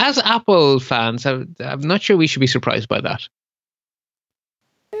 As Apple fans, I'm not sure we should be surprised by that.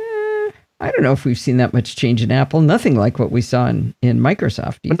 I don't know if we've seen that much change in Apple. Nothing like what we saw in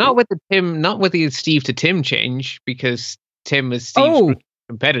Microsoft. But not with the Steve to Tim change, because Tim is Steve's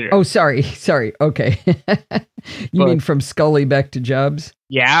competitor. Oh, sorry. Okay. You mean from Scully back to Jobs?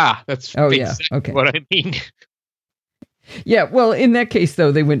 Yeah, that's exactly what I mean. Yeah, well, in that case,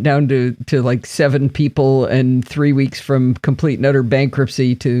 though, they went down to like 7 people and 3 weeks from complete and utter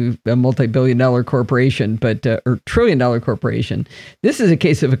bankruptcy to a multi-billion-dollar corporation, or trillion-dollar corporation. This is a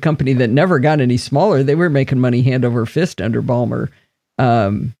case of a company that never got any smaller. They were making money hand over fist under Ballmer.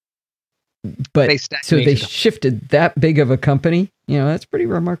 But so they shifted that big of a company. That's pretty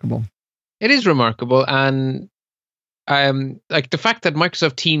remarkable. It is remarkable. And like the fact that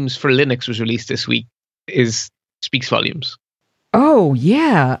Microsoft Teams for Linux was released this week speaks volumes. Oh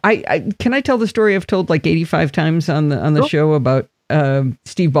yeah, I can I tell the story I've told like 85 times on the show about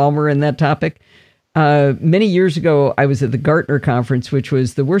Steve Ballmer and that topic. Many years ago, I was at the Gartner conference, which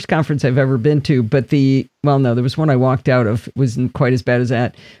was the worst conference I've ever been to. But there was one I walked out of. It wasn't quite as bad as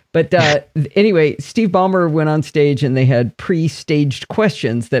that. But anyway, Steve Ballmer went on stage and they had pre-staged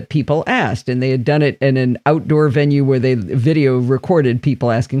questions that people asked. And they had done it in an outdoor venue where they video recorded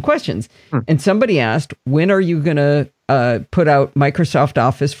people asking questions. And somebody asked, when are you going to put out Microsoft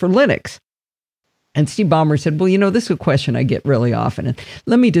Office for Linux? And Steve Ballmer said, well, this is a question I get really often. And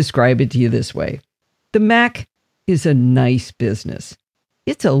let me describe it to you this way. The Mac is a nice business.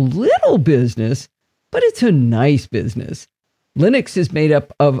 It's a little business, but it's a nice business. Linux is made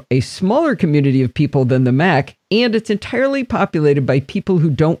up of a smaller community of people than the Mac, and it's entirely populated by people who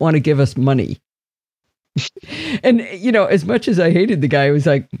don't want to give us money. And, as much as I hated the guy, I was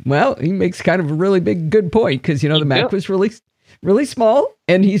like, well, he makes kind of a really good point because, the Mac was really small,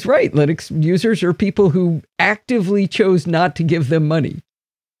 and he's right. Linux users are people who actively chose not to give them money.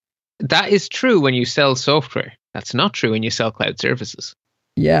 that is true when you sell software. That's not true when you sell cloud services.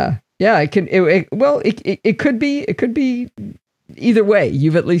 Yeah. It could be either way.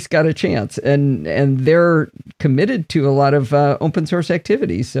 You've at least got a chance, and they're committed to a lot of open source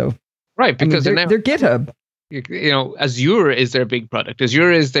activities. So right, because they're GitHub. Azure is their big product.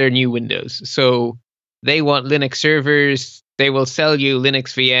 Azure is their new Windows. So they want Linux servers. They will sell you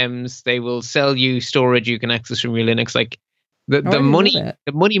Linux VMs. They will sell you storage you can access from your Linux. Like the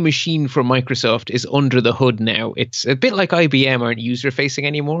money machine for Microsoft is under the hood now. It's a bit like IBM aren't user facing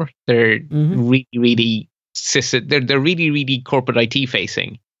anymore. They're really, really they're really, really corporate IT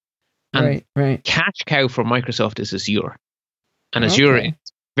facing. And right. cash cow for Microsoft is Azure, and Azure is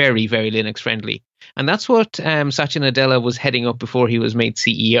very, very Linux friendly. And that's what Satya Nadella was heading up before he was made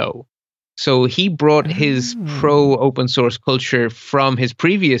CEO. So he brought his pro open source culture from his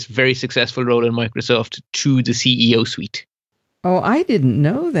previous very successful role in Microsoft to the CEO suite. Oh, I didn't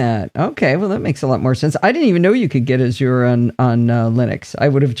know that. Okay, well, that makes a lot more sense. I didn't even know you could get Azure on Linux. I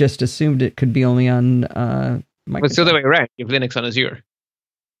would have just assumed it could be only on Microsoft. But it's the other way around. You have Linux on Azure.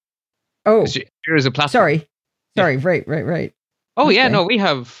 Oh, Azure is a platform. Sorry. Right. Oh, okay. Yeah, no, we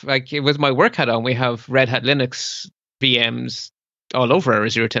have, with my work hat on, we have Red Hat Linux VMs all over our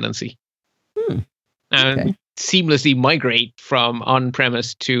Azure tenancy. And seamlessly migrate from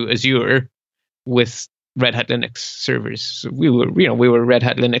on-premise to Azure with Red Hat Linux servers. So we were Red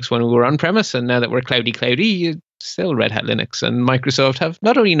Hat Linux when we were on-premise, and now that we're cloudy, it's still Red Hat Linux. And Microsoft have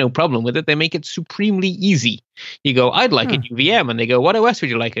not only no problem with it, they make it supremely easy. You go, I'd like a new VM, and they go, what OS would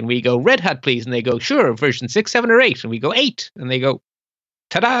you like? And we go, Red Hat, please. And they go, sure, version 6, 7, or 8. And we go, 8. And they go,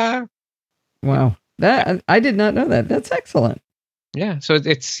 ta-da! Wow. I did not know that. That's excellent. Yeah, so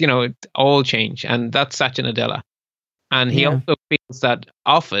it's, all change. And that's Satya Nadella. And he also feels that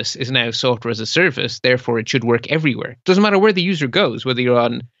Office is now software as a service, therefore it should work everywhere. Doesn't matter where the user goes, whether you're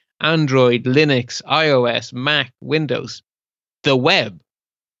on Android, Linux, iOS, Mac, Windows, the web,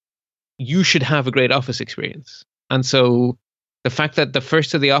 you should have a great Office experience. And so the fact that the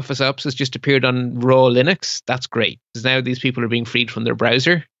first of the Office apps has just appeared on raw Linux, that's great. Because now these people are being freed from their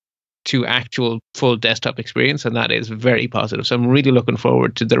browser to actual full desktop experience, and that is very positive. So I'm really looking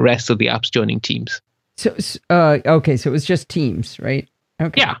forward to the rest of the apps joining Teams. So it was just Teams, right?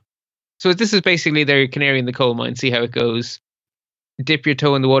 Okay. Yeah. So this is basically their canary in the coal mine, see how it goes. Dip your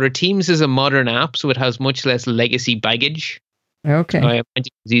toe in the water. Teams is a modern app, so it has much less legacy baggage. Okay. So I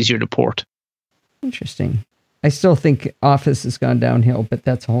imagine it's easier to port. Interesting. I still think Office has gone downhill, but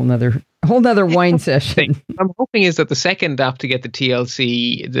that's a whole nother wine session. I'm hoping is that the second app to get the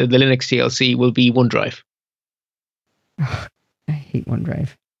TLC, the Linux TLC, will be OneDrive. Oh, I hate OneDrive.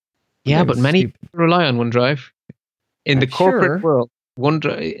 Yeah, but many people rely on OneDrive. In the corporate world,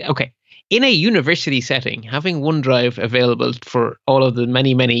 OneDrive. Okay, in a university setting, having OneDrive available for all of the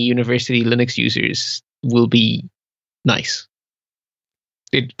many, many university Linux users will be nice.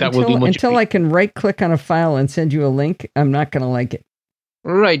 Will be much until I can right-click on a file and send you a link. I'm not going to like it.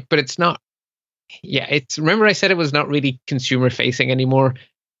 Right, but it's not. Yeah, remember I said it was not really consumer-facing anymore.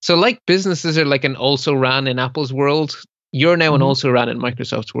 So, like businesses are like an also ran in Apple's world. You're now an also ran in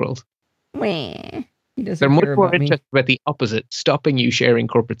Microsoft's world. They're much more interested about the opposite, stopping you sharing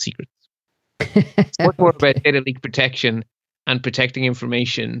corporate secrets. It's much more about data leak protection and protecting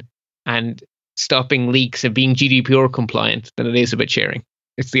information and stopping leaks and being GDPR compliant than it is about sharing.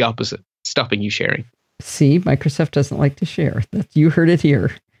 It's the opposite, stopping you sharing. See, Microsoft doesn't like to share. You heard it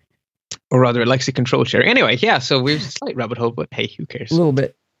here. Or rather, it likes to control sharing. Anyway, yeah, so we're a slight rabbit hole, but hey, who cares? A little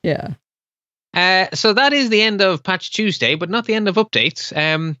bit, yeah. So that is the end of Patch Tuesday, but not the end of updates.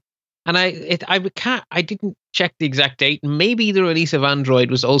 And I didn't check the exact date. Maybe the release of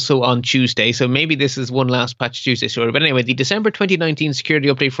Android was also on Tuesday, so maybe this is one last Patch Tuesday story. But anyway, the December 2019 security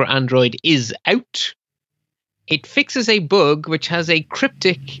update for Android is out. It fixes a bug which has a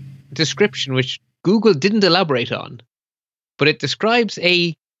cryptic description which Google didn't elaborate on, but it describes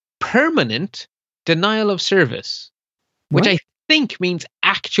a permanent denial of service, which I think means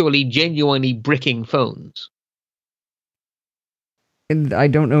actually genuinely bricking phones. And I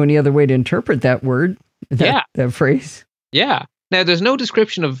don't know any other way to interpret that word, that phrase. Yeah. Now, there's no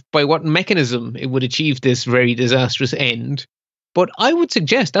description of by what mechanism it would achieve this very disastrous end, but I would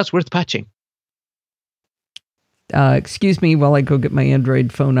suggest that's worth patching. Excuse me while I go get my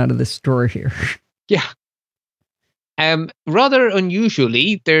Android phone out of the store here. Yeah. Rather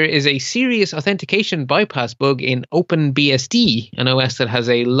unusually, there is a serious authentication bypass bug in OpenBSD, an OS that has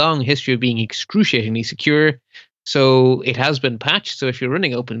a long history of being excruciatingly secure. So it has been patched. So if you're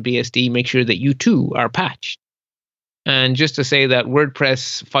running OpenBSD, make sure that you too are patched. And just to say that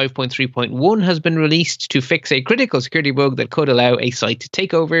WordPress 5.3.1 has been released to fix a critical security bug that could allow a site to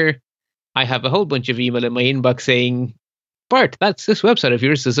take over. I have a whole bunch of email in my inbox saying, Bart, this website of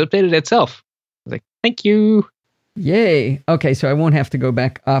yours has updated itself. I was like, thank you. Yay. Okay, so I won't have to go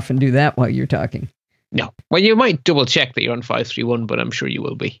back off and do that while you're talking. No. Well, you might double check that you're on 531, but I'm sure you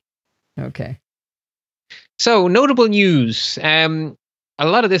will be. Okay. So, notable news. A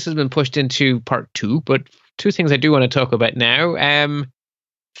lot of this has been pushed into part 2, but 2 things I do want to talk about now.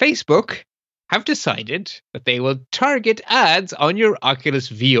 Facebook have decided that they will target ads on your Oculus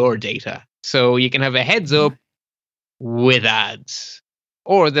VR data. So you can have a heads up with ads.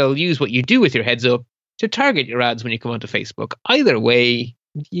 Or they'll use what you do with your heads up to target your ads when you come onto Facebook. Either way,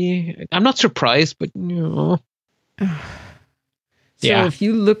 yeah, I'm not surprised, but So if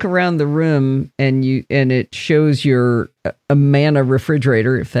you look around the room and it shows your Amana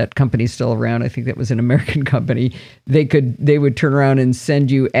refrigerator, if that company's still around, I think that was an American company, they would turn around and send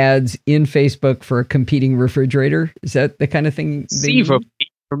you ads in Facebook for a competing refrigerator. Is that the kind of thing?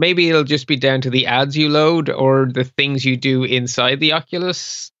 Or maybe it'll just be down to the ads you load or the things you do inside the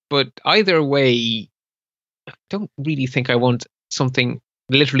Oculus. But either way, I don't really think I want something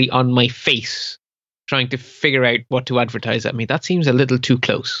literally on my face trying to figure out what to advertise at me. That seems a little too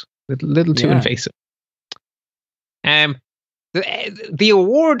close, a little too invasive. The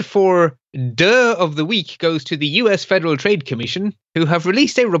award for Duh of the Week goes to the US Federal Trade Commission, who have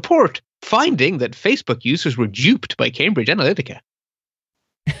released a report finding that Facebook users were duped by Cambridge Analytica.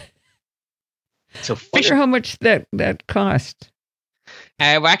 So, wonder how much that cost.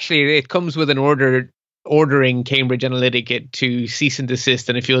 Well, actually, it comes with an ordering Cambridge Analytica to cease and desist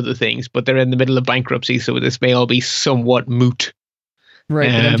and a few other things, but they're in the middle of bankruptcy, so this may all be somewhat moot. Right,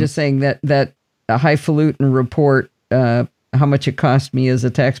 but I'm just saying that a highfalutin report, how much it cost me as a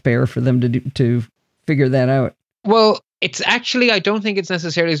taxpayer for them to figure that out. Well, it's actually, I don't think it's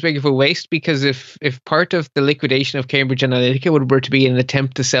necessarily as big of a waste, because if part of the liquidation of Cambridge Analytica were to be an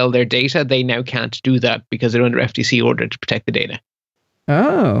attempt to sell their data, they now can't do that because they're under FTC order to protect the data.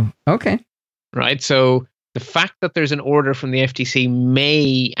 Oh, okay. Right. So the fact that there's an order from the FTC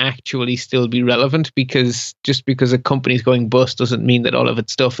may actually still be relevant, because just because a company's going bust doesn't mean that all of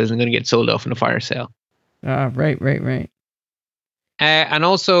its stuff isn't going to get sold off in a fire sale. Right. And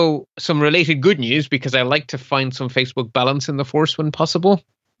also some related good news, because I like to find some Facebook balance in the force when possible.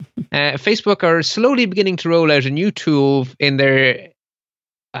 Facebook are slowly beginning to roll out a new tool in their,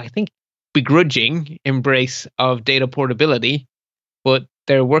 I think, begrudging embrace of data portability, but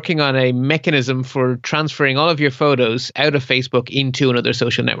they're working on a mechanism for transferring all of your photos out of Facebook into another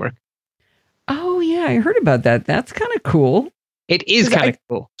social network. Oh, yeah, I heard about that. That's kind of cool. It is kind of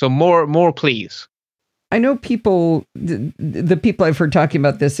cool. So more, please. I know people, the people I've heard talking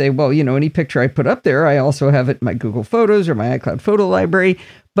about this say, well, any picture I put up there, I also have it in my Google Photos or my iCloud photo library.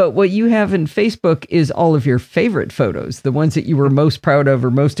 But what you have in Facebook is all of your favorite photos, the ones that you were most proud of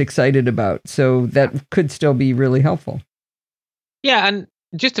or most excited about. So that could still be really helpful. Yeah, and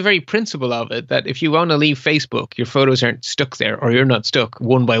just the very principle of it, that if you want to leave Facebook, your photos aren't stuck there, or you're not stuck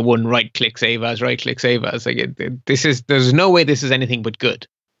one by one, right-click, save as. Like there's no way this is anything but good.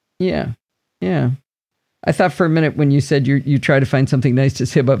 Yeah. I thought for a minute when you said you try to find something nice to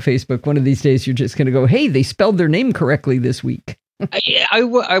say about Facebook, one of these days you're just going to go, hey, they spelled their name correctly this week.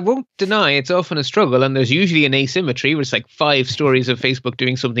 I won't deny it's often a struggle, and there's usually an asymmetry where it's like 5 stories of Facebook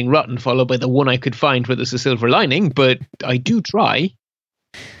doing something rotten followed by the one I could find where there's a silver lining, but I do try.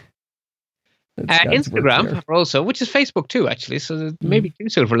 Instagram also, which is Facebook too, actually, so there's maybe 2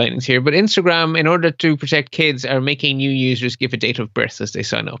 silver linings here, but Instagram, in order to protect kids, are making new users give a date of birth as they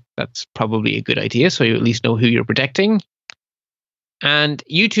sign up. That's probably a good idea, so you at least know who you're protecting. And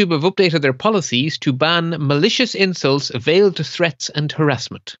YouTube have updated their policies to ban malicious insults, veiled threats, and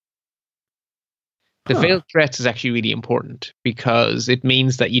harassment. The veiled threats is actually really important, because it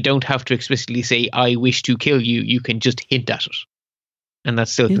means that you don't have to explicitly say, I wish to kill you. You can just hint at it. And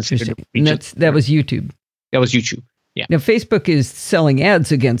that's still considered a breach. And that was YouTube. That was YouTube, yeah. Now, Facebook is selling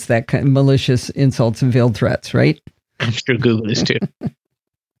ads against that kind of malicious insults and veiled threats, right? I'm sure Google is too.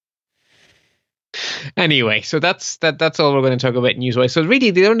 Anyway, so that's all we're going to talk about news-wise. So really,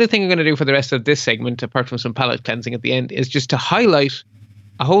 the only thing I'm going to do for the rest of this segment, apart from some palate cleansing at the end, is just to highlight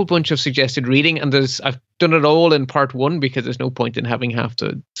a whole bunch of suggested reading. And I've done it all in part 1, because there's no point in having half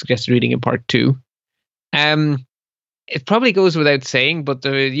the suggested reading in part 2. It probably goes without saying, but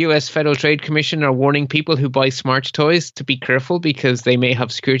the US Federal Trade Commission are warning people who buy smart toys to be careful, because they may have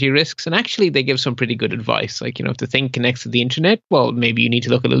security risks. And actually, they give some pretty good advice. Like, if the thing connects to the internet, well, maybe you need to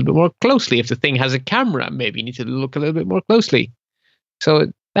look a little bit more closely. If the thing has a camera, maybe you need to look a little bit more closely. So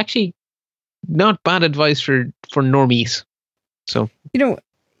it's actually not bad advice for normies. So,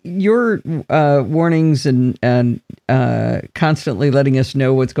 your warnings and constantly letting us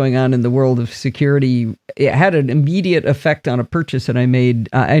know what's going on in the world of security, it had an immediate effect on a purchase that I made.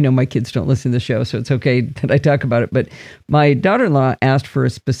 I know my kids don't listen to the show, so it's okay that I talk about it. But my daughter-in-law asked for a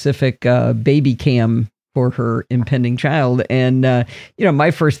specific baby cam for her impending child. And,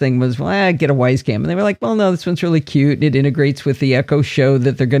 my first thing was, well, get a Wise Cam. And they were like, well, no, this one's really cute. It integrates with the Echo Show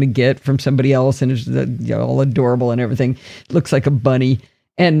that they're going to get from somebody else. And it's all adorable and everything. It looks like a bunny.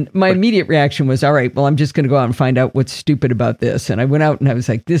 And my immediate reaction was, all right, well, I'm just going to go out and find out what's stupid about this. And I went out and I was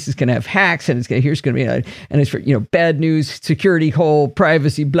like, this is going to have hacks and here's going to be, and it's for, bad news, security hole,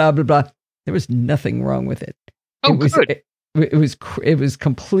 privacy, blah, blah, blah. There was nothing wrong with it. Oh, good. It was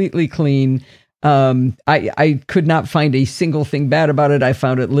completely clean. I could not find a single thing bad about it. I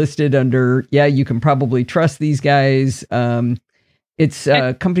found it listed under, you can probably trust these guys. It's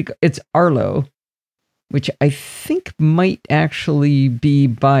a company, it's Arlo, which I think might actually be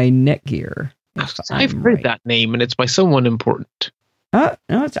by Netgear. I've heard that name, and it's by someone important. No,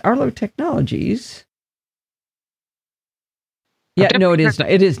 it's Arlo Technologies. Yeah, no, it is.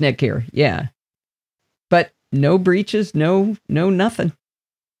 It is Netgear. Yeah, but no breaches, no nothing.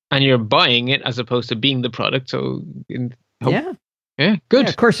 And you're buying it as opposed to being the product. So, yeah, good. Yeah,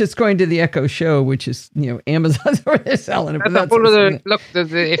 of course, it's going to the Echo Show, which is Amazon's where they're selling it. But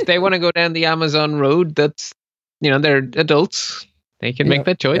if they want to go down the Amazon road, that's they're adults. They can make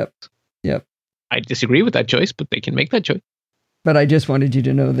that choice. Yep. I disagree with that choice, but they can make that choice. But I just wanted you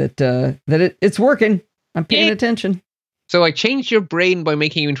to know that it's working. I'm paying attention. So I changed your brain by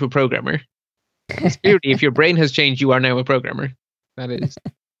making you into a programmer. Clearly, if your brain has changed, you are now a programmer. That is.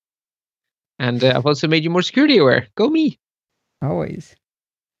 And I've also made you more security aware. Go me. Always.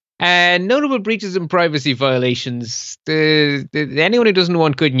 Notable breaches and privacy violations. Anyone who doesn't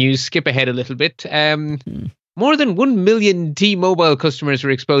want good news, skip ahead a little bit. More than 1 million T-Mobile customers were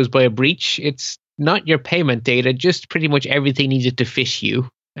exposed by a breach. It's not your payment data, just pretty much everything needed to phish you.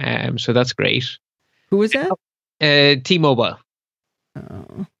 So that's great. Who was that? T-Mobile.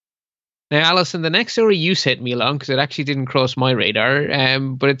 Oh. Now, Alison, the next story you sent me along, because it actually didn't cross my radar,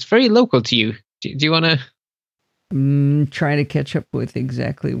 but it's very local to you. Do you want to... I'm trying to catch up with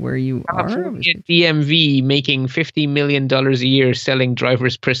exactly where you are. DMV making $50 million a year selling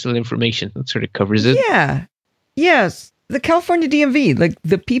drivers' personal information. That sort of covers it. Yeah. Yes. The California DMV, like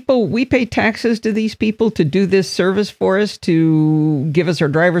the people, we pay taxes to these people to do this service for us, to give us our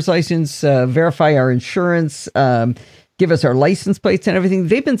driver's license, verify our insurance, give us our license plates and everything.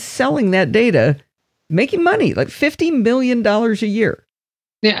 They've been selling that data, making money, like $50 million a year.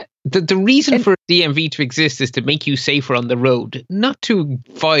 Yeah. The reason for DMV to exist is to make you safer on the road, not to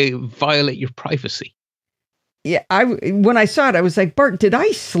violate your privacy. Yeah. When I saw it, I was like, Bart, did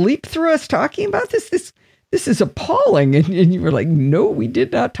I sleep through us talking about this? This is appalling. And you were like, no, we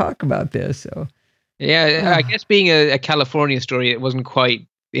did not talk about this. So, yeah, I guess being a California story, it wasn't quite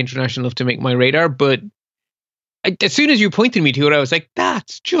international enough to make my radar. But as soon as you pointed me to it, I was like,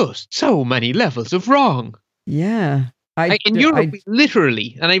 that's just so many levels of wrong. Yeah. In Europe, we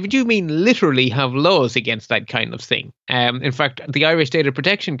literally, and I do mean literally, have laws against that kind of thing. In fact, the Irish Data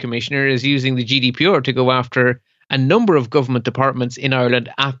Protection Commissioner is using the GDPR to go after a number of government departments in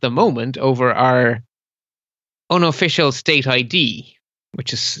Ireland at the moment over our unofficial state ID,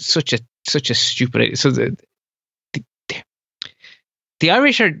 which is such a stupid idea. So the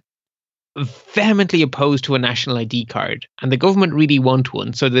Irish are vehemently opposed to a national ID card, and the government really want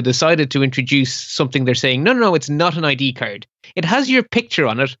one, so they decided to introduce something. They're saying, no, it's not an ID card. It has your picture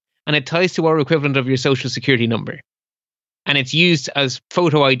on it, and it ties to our equivalent of your social security number. And it's used as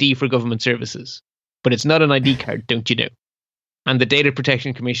photo ID for government services. But it's not an ID card, don't you know? And the Data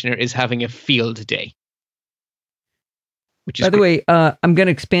Protection Commissioner is having a field day. By the way, I'm going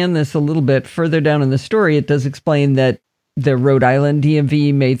to expand this a little bit further down in the story. It does explain that the Rhode Island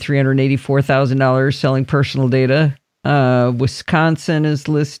DMV made $384,000 selling personal data. Wisconsin is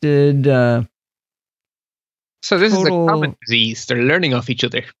listed. So this is a common disease. They're learning off each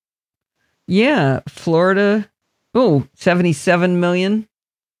other. Yeah. Florida. 77 million.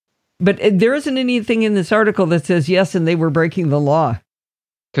 But there isn't anything in this article that says yes, and they were breaking the law.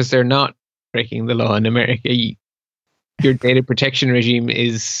 Because they're not breaking the law in America. Your data protection regime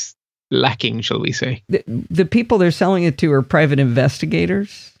is lacking, shall we say. The people they're selling it to are private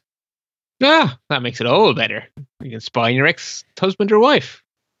investigators. That makes it all better. You can spy on your ex-husband or wife.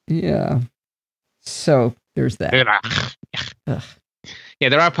 Yeah. So there's that. Yeah,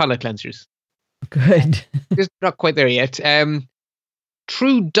 there are palate cleansers. Good. Just not quite there yet.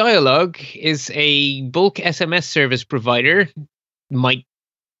 True Dialogue is a bulk SMS service provider.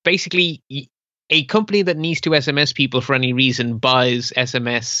 Basically, a company that needs to SMS people for any reason buys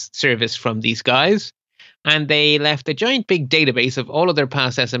SMS service from these guys. And they left a giant big database of all of their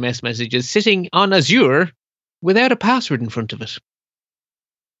past SMS messages sitting on Azure without a password in front of it.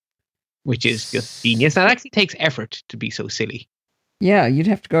 Which is just genius. That actually takes effort to be so silly. Yeah, you'd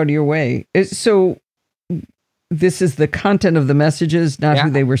have to go out of your way. So this is the content of the messages, not who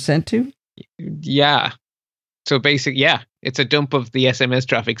they were sent to? Yeah. So it's a dump of the SMS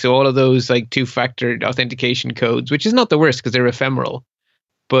traffic. So all of those like two-factor authentication codes, which is not the worst because they're ephemeral.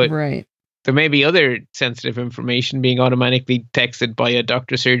 But there may be other sensitive information being automatically texted by a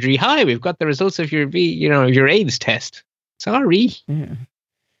doctor surgery. Hi, we've got the results of your AIDS test. Sorry. Yeah.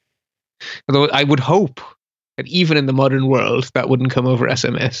 Although I would hope that even in the modern world, that wouldn't come over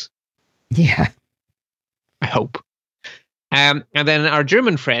SMS. Yeah. I hope. And then our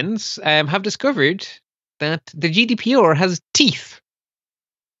German friends have discovered that the GDPR has teeth.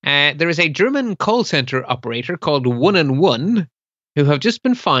 There is a German call center operator called 1&1 who have just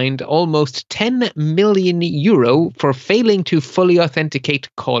been fined almost 10 million euro for failing to fully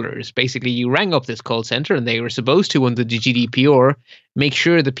authenticate callers. Basically, you rang up this call center and they were supposed to, under the GDPR, make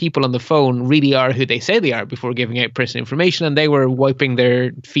sure the people on the phone really are who they say they are before giving out personal information, and they were wiping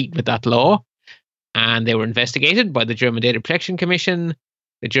their feet with that law. And they were investigated by the German Data Protection Commission.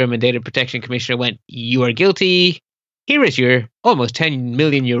 The German Data Protection Commissioner went, "You are guilty. Here is your almost 10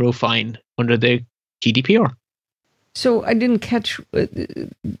 million euro fine under the GDPR." So I didn't catch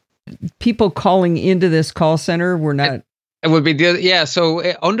people calling into this call center were not. It would be So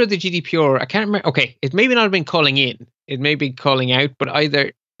under the GDPR, I can't remember. Okay, it may not have been calling in. It may be calling out, but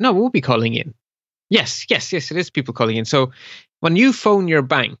it will be calling in. Yes. It is people calling in. So when you phone your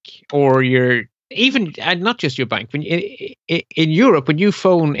bank or and not just your bank, when in Europe, when you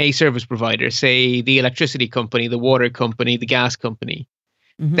phone a service provider, say the electricity company, the water company, the gas company,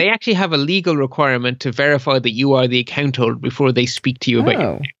 they actually have a legal requirement to verify that you are the account holder before they speak to you about your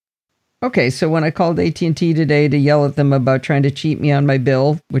account. Okay, so when I called AT&T today to yell at them about trying to cheat me on my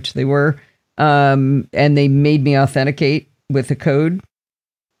bill, which they were, and they made me authenticate with a code,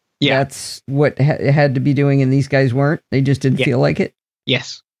 that's what it had to be doing, and these guys weren't. They just didn't feel like it.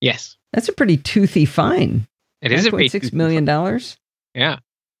 Yes. That's a pretty toothy fine. It is a pretty $6 million. Yeah.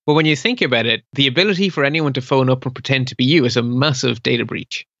 But when you think about it, the ability for anyone to phone up and pretend to be you is a massive data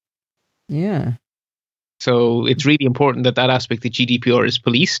breach. Yeah. So it's really important that aspect of GDPR is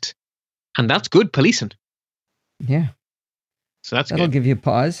policed. And that's good policing. Yeah. So that'll give you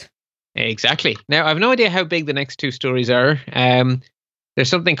pause. Exactly. Now, I have no idea how big the next two stories are. There's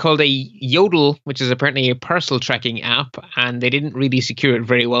something called a Yodel, which is apparently a parcel tracking app, and they didn't really secure it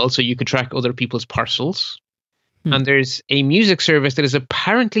very well, so you could track other people's parcels. And there's a music service that is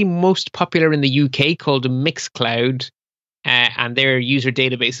apparently most popular in the UK called Mixcloud, and their user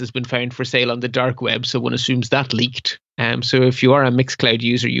database has been found for sale on the dark web, so one assumes that leaked. So if you are a Mixcloud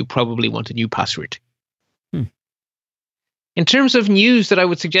user, you probably want a new password. In terms of news that I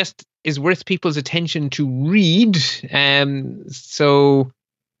would suggest is worth people's attention to read, so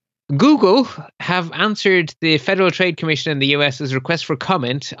Google have answered the Federal Trade Commission in the US's request for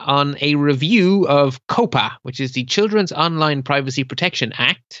comment on a review of COPPA, which is the Children's Online Privacy Protection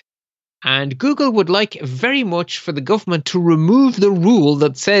Act. And Google would like very much for the government to remove the rule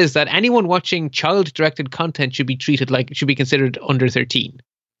that says that anyone watching child-directed content should be considered under 13.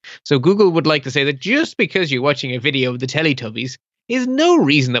 So Google would like to say that just because you're watching a video of the Teletubbies is no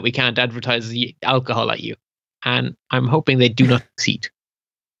reason that we can't advertise the alcohol at you. And I'm hoping they do not succeed.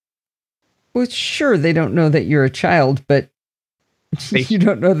 Well, sure, they don't know that you're a child, but you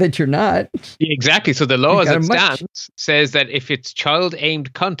don't know that you're not. Exactly. So the law as it stands says that if it's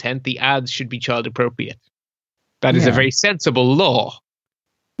child-aimed content, the ads should be child-appropriate. That is a very sensible law.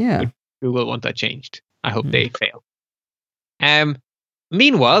 Yeah. But Google want that changed. I hope they fail.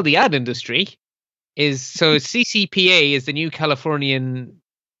 Meanwhile, the ad industry CCPA is the new Californian,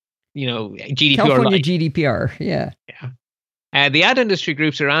 GDPR. California GDPR, yeah. The ad industry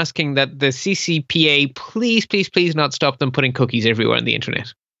groups are asking that the CCPA please not stop them putting cookies everywhere on the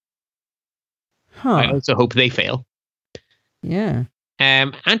internet. I also hope they fail. Yeah.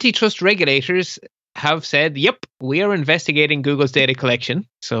 Antitrust regulators have said, yep, we are investigating Google's data collection.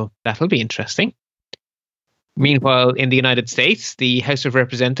 So that'll be interesting. Meanwhile, in the United States, the House of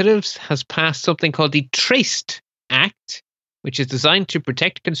Representatives has passed something called the Traced Act, which is designed to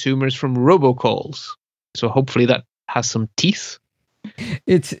protect consumers from robocalls. So hopefully that has some teeth.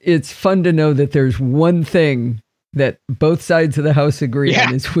 It's fun to know that there's one thing that both sides of the House agree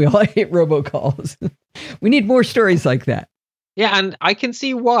on is we all hate robocalls. We need more stories like that. Yeah, and I can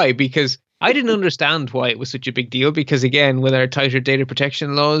see why, because I didn't understand why it was such a big deal, because again, with our tighter data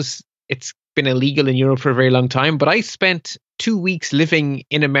protection laws, it's been illegal in Europe for a very long time, but I spent 2 weeks living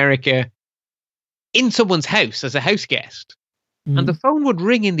in America in someone's house as a house guest. And the phone would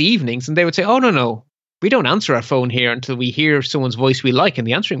ring in the evenings and they would say, oh, no, we don't answer our phone here until we hear someone's voice we like in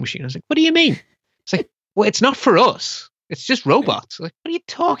the answering machine. I was like, what do you mean? It's like, well, it's not for us. It's just robots. Like, what are you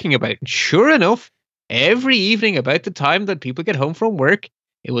talking about? And sure enough, every evening about the time that people get home from work,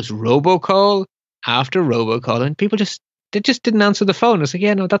 it was robocall after robocall. And people just didn't answer the phone. I was like,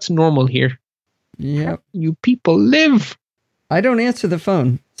 yeah, no, that's normal here. Yeah. You people live. I don't answer the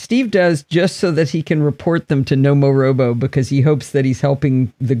phone. Steve does, just so that he can report them to Nomo Robo, because he hopes that he's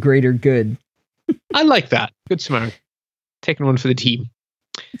helping the greater good. I like that. Good smart. Taking one for the team.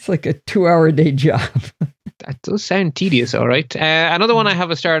 It's like a 2-hour-a-day job. That does sound tedious, all right. Another one I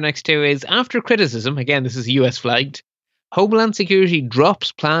have a star next to is after criticism. Again, this is US flagged. Homeland Security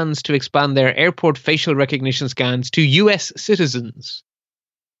drops plans to expand their airport facial recognition scans to US citizens.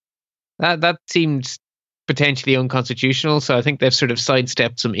 That seems potentially unconstitutional, so I think they've sort of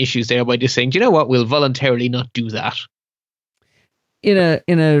sidestepped some issues there by just saying, do you know what, we'll voluntarily not do that. In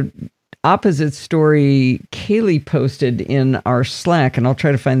a opposite story, Kaylee posted in our Slack, and I'll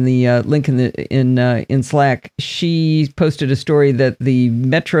try to find the link in Slack. She posted a story that the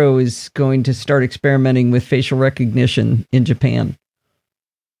Metro is going to start experimenting with facial recognition in Japan.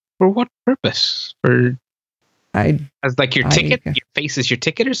 For what purpose? As like your ticket? Your face is your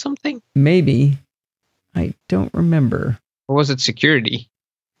ticket or something? Maybe. I don't remember. Or was it security?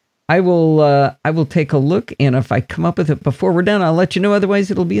 I will take a look, and if I come up with it before we're done, I'll let you know. Otherwise,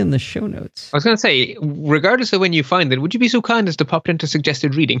 it'll be in the show notes. I was going to say, regardless of when you find it, would you be so kind as to pop it into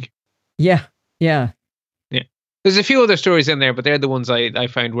suggested reading? Yeah. There's a few other stories in there, but they're the ones I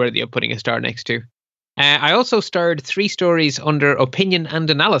found worthy of putting a star next to. I also starred 3 stories under opinion and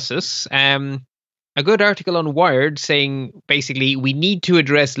analysis. A good article on Wired saying, basically, we need to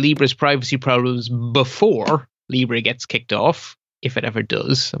address Libra's privacy problems before Libra gets kicked off, if it ever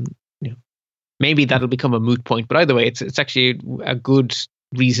does. Maybe that'll become a moot point. But either way, it's actually a good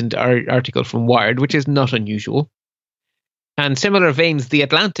reasoned article from Wired, which is not unusual. And similar veins, The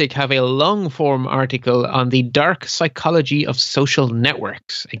Atlantic have a long-form article on the dark psychology of social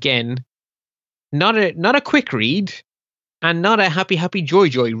networks. Again, not a quick read, and not a happy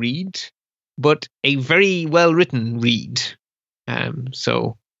joy read, but a very well-written read.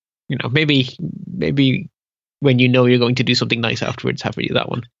 So, maybe when you're going to do something nice afterwards, have you that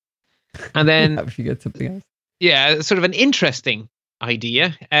one. And then if you get something else. Yeah, sort of an interesting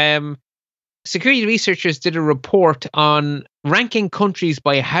idea. Security researchers did a report on ranking countries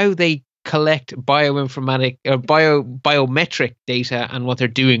by how they collect biometric data and what they're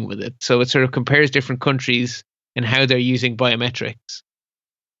doing with it. So it sort of compares different countries and how they're using biometrics.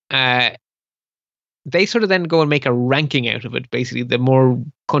 They sort of then go and make a ranking out of it. Basically, the more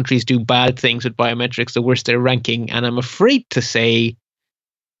countries do bad things with biometrics, the worse their ranking. And I'm afraid to say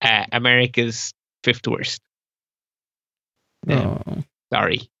America's 5th worst.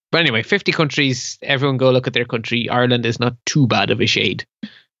 Sorry. But anyway, 50 countries. Everyone go look at their country. Ireland is not too bad of a shade.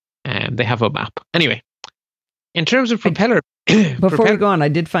 They have a map. Anyway, in terms of propeller... Before we go on, I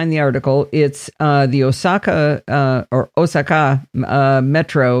did find the article. It's the Osaka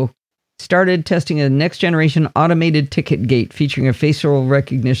Metro started testing a next-generation automated ticket gate featuring a facial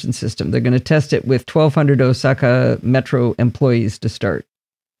recognition system. They're going to test it with 1,200 Osaka Metro employees to start.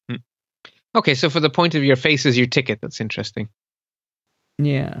 Okay, so for the point of your face is your ticket. That's interesting.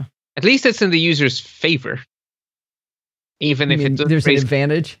 Yeah. At least it's in the user's favor. Even if it doesn't there's an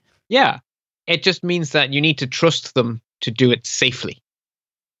advantage? Yeah. It just means that you need to trust them to do it safely.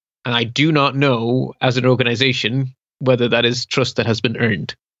 And I do not know, as an organization, whether that is trust that has been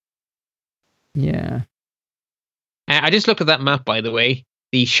earned. Yeah. I just looked at that map, by the way.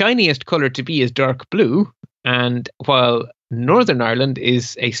 The shiniest color to be is dark blue. And while Northern Ireland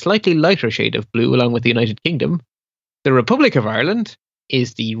is a slightly lighter shade of blue along with the United Kingdom, the Republic of Ireland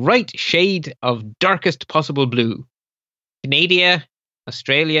is the right shade of darkest possible blue. Canada,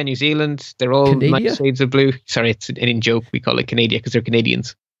 Australia, New Zealand, they're all nice shades of blue. Sorry, it's an in joke. We call it Canada because they're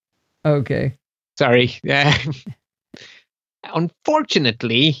Canadians. Okay. Sorry.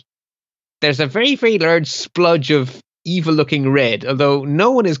 Unfortunately, there's a very, very large splodge of evil-looking red, although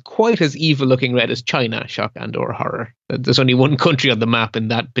no one is quite as evil-looking red as China, shock and or horror. There's only one country on the map in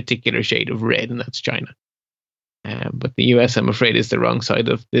that particular shade of red, and that's China. But the US, I'm afraid, is the wrong side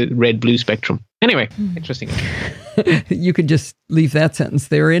of the red-blue spectrum. Anyway, interesting. You could just leave that sentence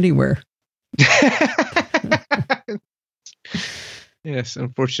there anywhere. Yes,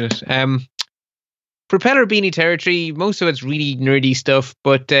 unfortunate. Propeller Beanie territory. Most of it's really nerdy stuff,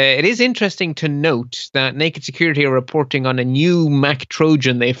 but it is interesting to note that Naked Security are reporting on a new Mac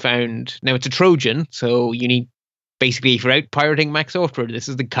Trojan they found. Now, it's a Trojan, so you need, basically, if you're out pirating Mac software, this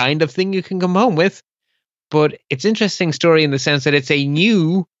is the kind of thing you can come home with. But it's an interesting story in the sense that it's a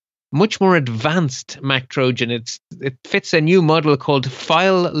new, much more advanced Mac Trojan. It fits a new model called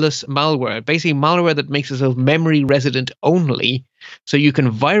fileless malware, basically malware that makes itself memory resident only, so you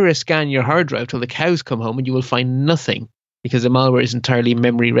can virus scan your hard drive till the cows come home and you will find nothing because the malware is entirely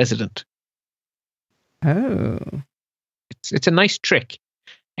memory resident. Oh. It's a nice trick.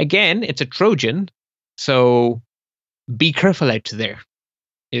 Again, it's a Trojan, so be careful out there,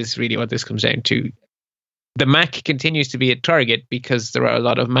 is really what this comes down to. The Mac continues to be a target because there are a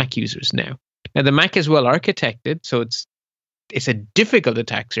lot of Mac users now. Now, the Mac is well architected, so it's a difficult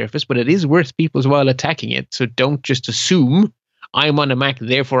attack surface, but it is worth people's while attacking it. So don't just assume I'm on a Mac,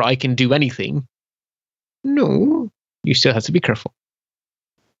 therefore I can do anything. No, you still have to be careful.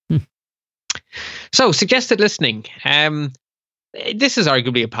 So, suggested listening. This is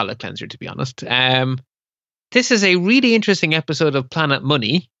arguably a palate cleanser, to be honest. This is a really interesting episode of Planet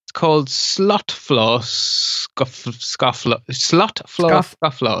Money. It's called Slotflaws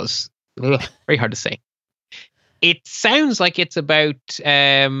Scofflaws. Very hard to say. It sounds like it's about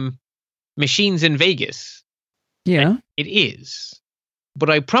machines in Vegas. Yeah. It is. But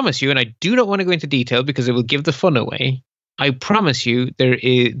I promise you, and I do not want to go into detail because it will give the fun away, I promise you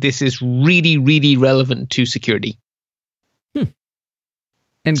this is really, really relevant to security. And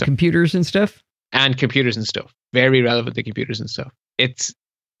computers and stuff? And computers and stuff. Very relevant to computers and stuff. It's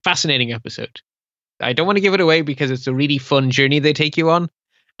fascinating episode. I don't want to give it away because it's a really fun journey they take you on,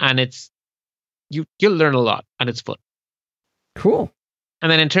 and you'll learn a lot, and it's fun. Cool.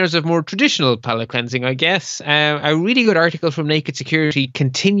 And then in terms of more traditional palate cleansing, I guess, a really good article from Naked Security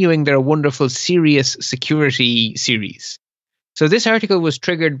continuing their wonderful serious security series. So this article was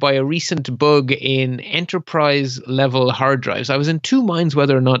triggered by a recent bug in enterprise-level hard drives. I was in two minds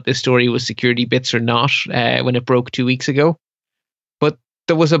whether or not this story was security bits or not when it broke 2 weeks ago. But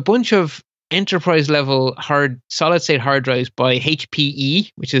there was a bunch of enterprise-level solid-state hard drives by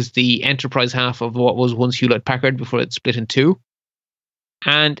HPE, which is the enterprise half of what was once Hewlett-Packard before it split in two.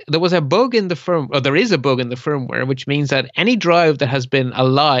 And there was a bug in the there is a bug in the firmware, which means that any drive that has been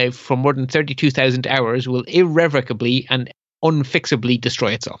alive for more than 32,000 hours will irrevocably and unfixably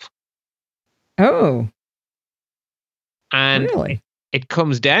destroy itself. Oh. And really? It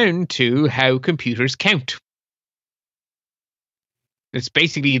comes down to how computers count. It's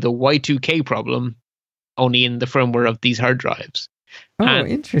basically the Y2K problem, only in the firmware of these hard drives. Oh, and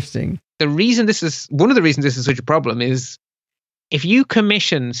interesting. one of the reasons this is such a problem is if you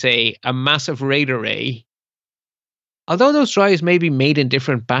commission, say, a massive RAID array, although those drives may be made in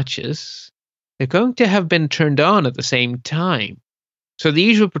different batches, they're going to have been turned on at the same time. So the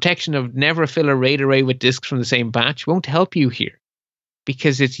usual protection of never fill a RAID array with disks from the same batch won't help you here,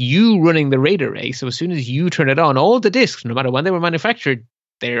 because it's you running the RAID array. So as soon as you turn it on, all the disks, no matter when they were manufactured,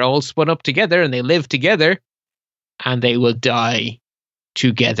 they're all spun up together and they live together, and they will die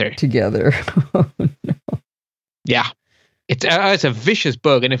together. Oh, no. Yeah. It's a vicious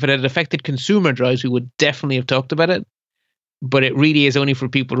bug, and if it had affected consumer drives, we would definitely have talked about it. But it really is only for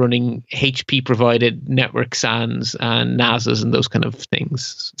people running HP-provided network SANs and NASs and those kind of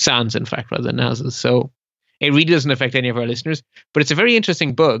things. SANs, in fact, rather than NASs. So it really doesn't affect any of our listeners. But it's a very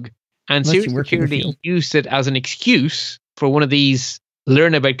interesting bug, and Serious Security used it as an excuse for one of these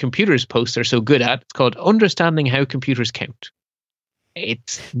Learn About Computers posts they're so good at. It's called Understanding How Computers Count.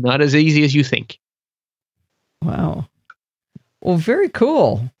 It's not as easy as you think. Wow. Well, very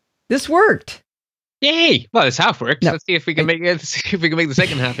cool. This worked. Yay! Well, it's half worked. No, Let's see if we can make the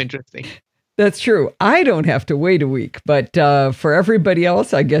second half interesting. That's true. I don't have to wait a week, but for everybody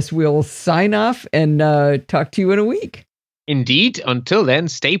else, I guess we'll sign off and talk to you in a week. Indeed. Until then,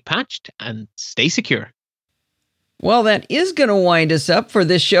 stay patched and stay secure. Well, that is going to wind us up for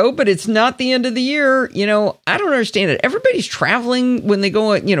this show, but it's not the end of the year. You know, I don't understand it. Everybody's traveling when they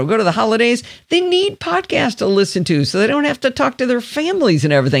go to the holidays. They need podcasts to listen to so they don't have to talk to their families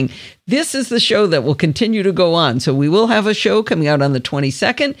and everything. This is the show that will continue to go on. So we will have a show coming out on the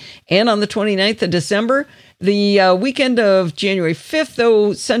 22nd and on the 29th of December. The weekend of January 5th,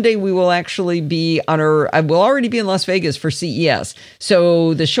 though, Sunday, we will actually be we'll already be in Las Vegas for CES.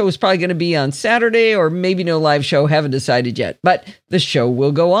 So the show is probably going to be on Saturday, or maybe no live show. Haven't decided yet, but the show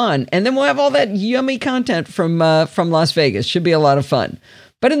will go on. And then we'll have all that yummy content from Las Vegas. Should be a lot of fun.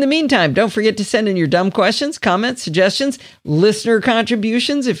 But in the meantime, don't forget to send in your dumb questions, comments, suggestions, listener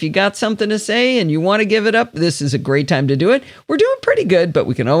contributions. If you got something to say and you want to give it up, this is a great time to do it. We're doing pretty good, but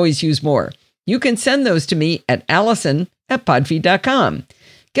we can always use more. You can send those to me at allison@podfeet.com.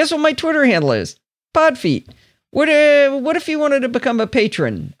 Guess what my Twitter handle is? Podfeet. What if you wanted to become a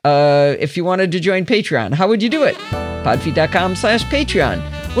patron? If you wanted to join Patreon, how would you do it? Podfeet.com/Patreon.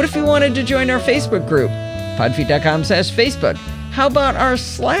 What if you wanted to join our Facebook group? Podfeet.com/Facebook. How about our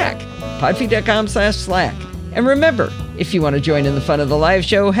Slack? Podfeet.com/Slack. And remember, if you want to join in the fun of the live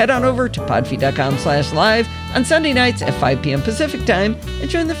show, head on over to podfeet.com/live on Sunday nights at 5 p.m. Pacific time and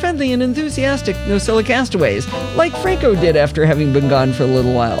join the friendly and enthusiastic NoCilla castaways, like Franco did after having been gone for a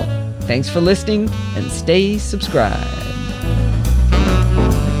little while. Thanks for listening, and stay subscribed.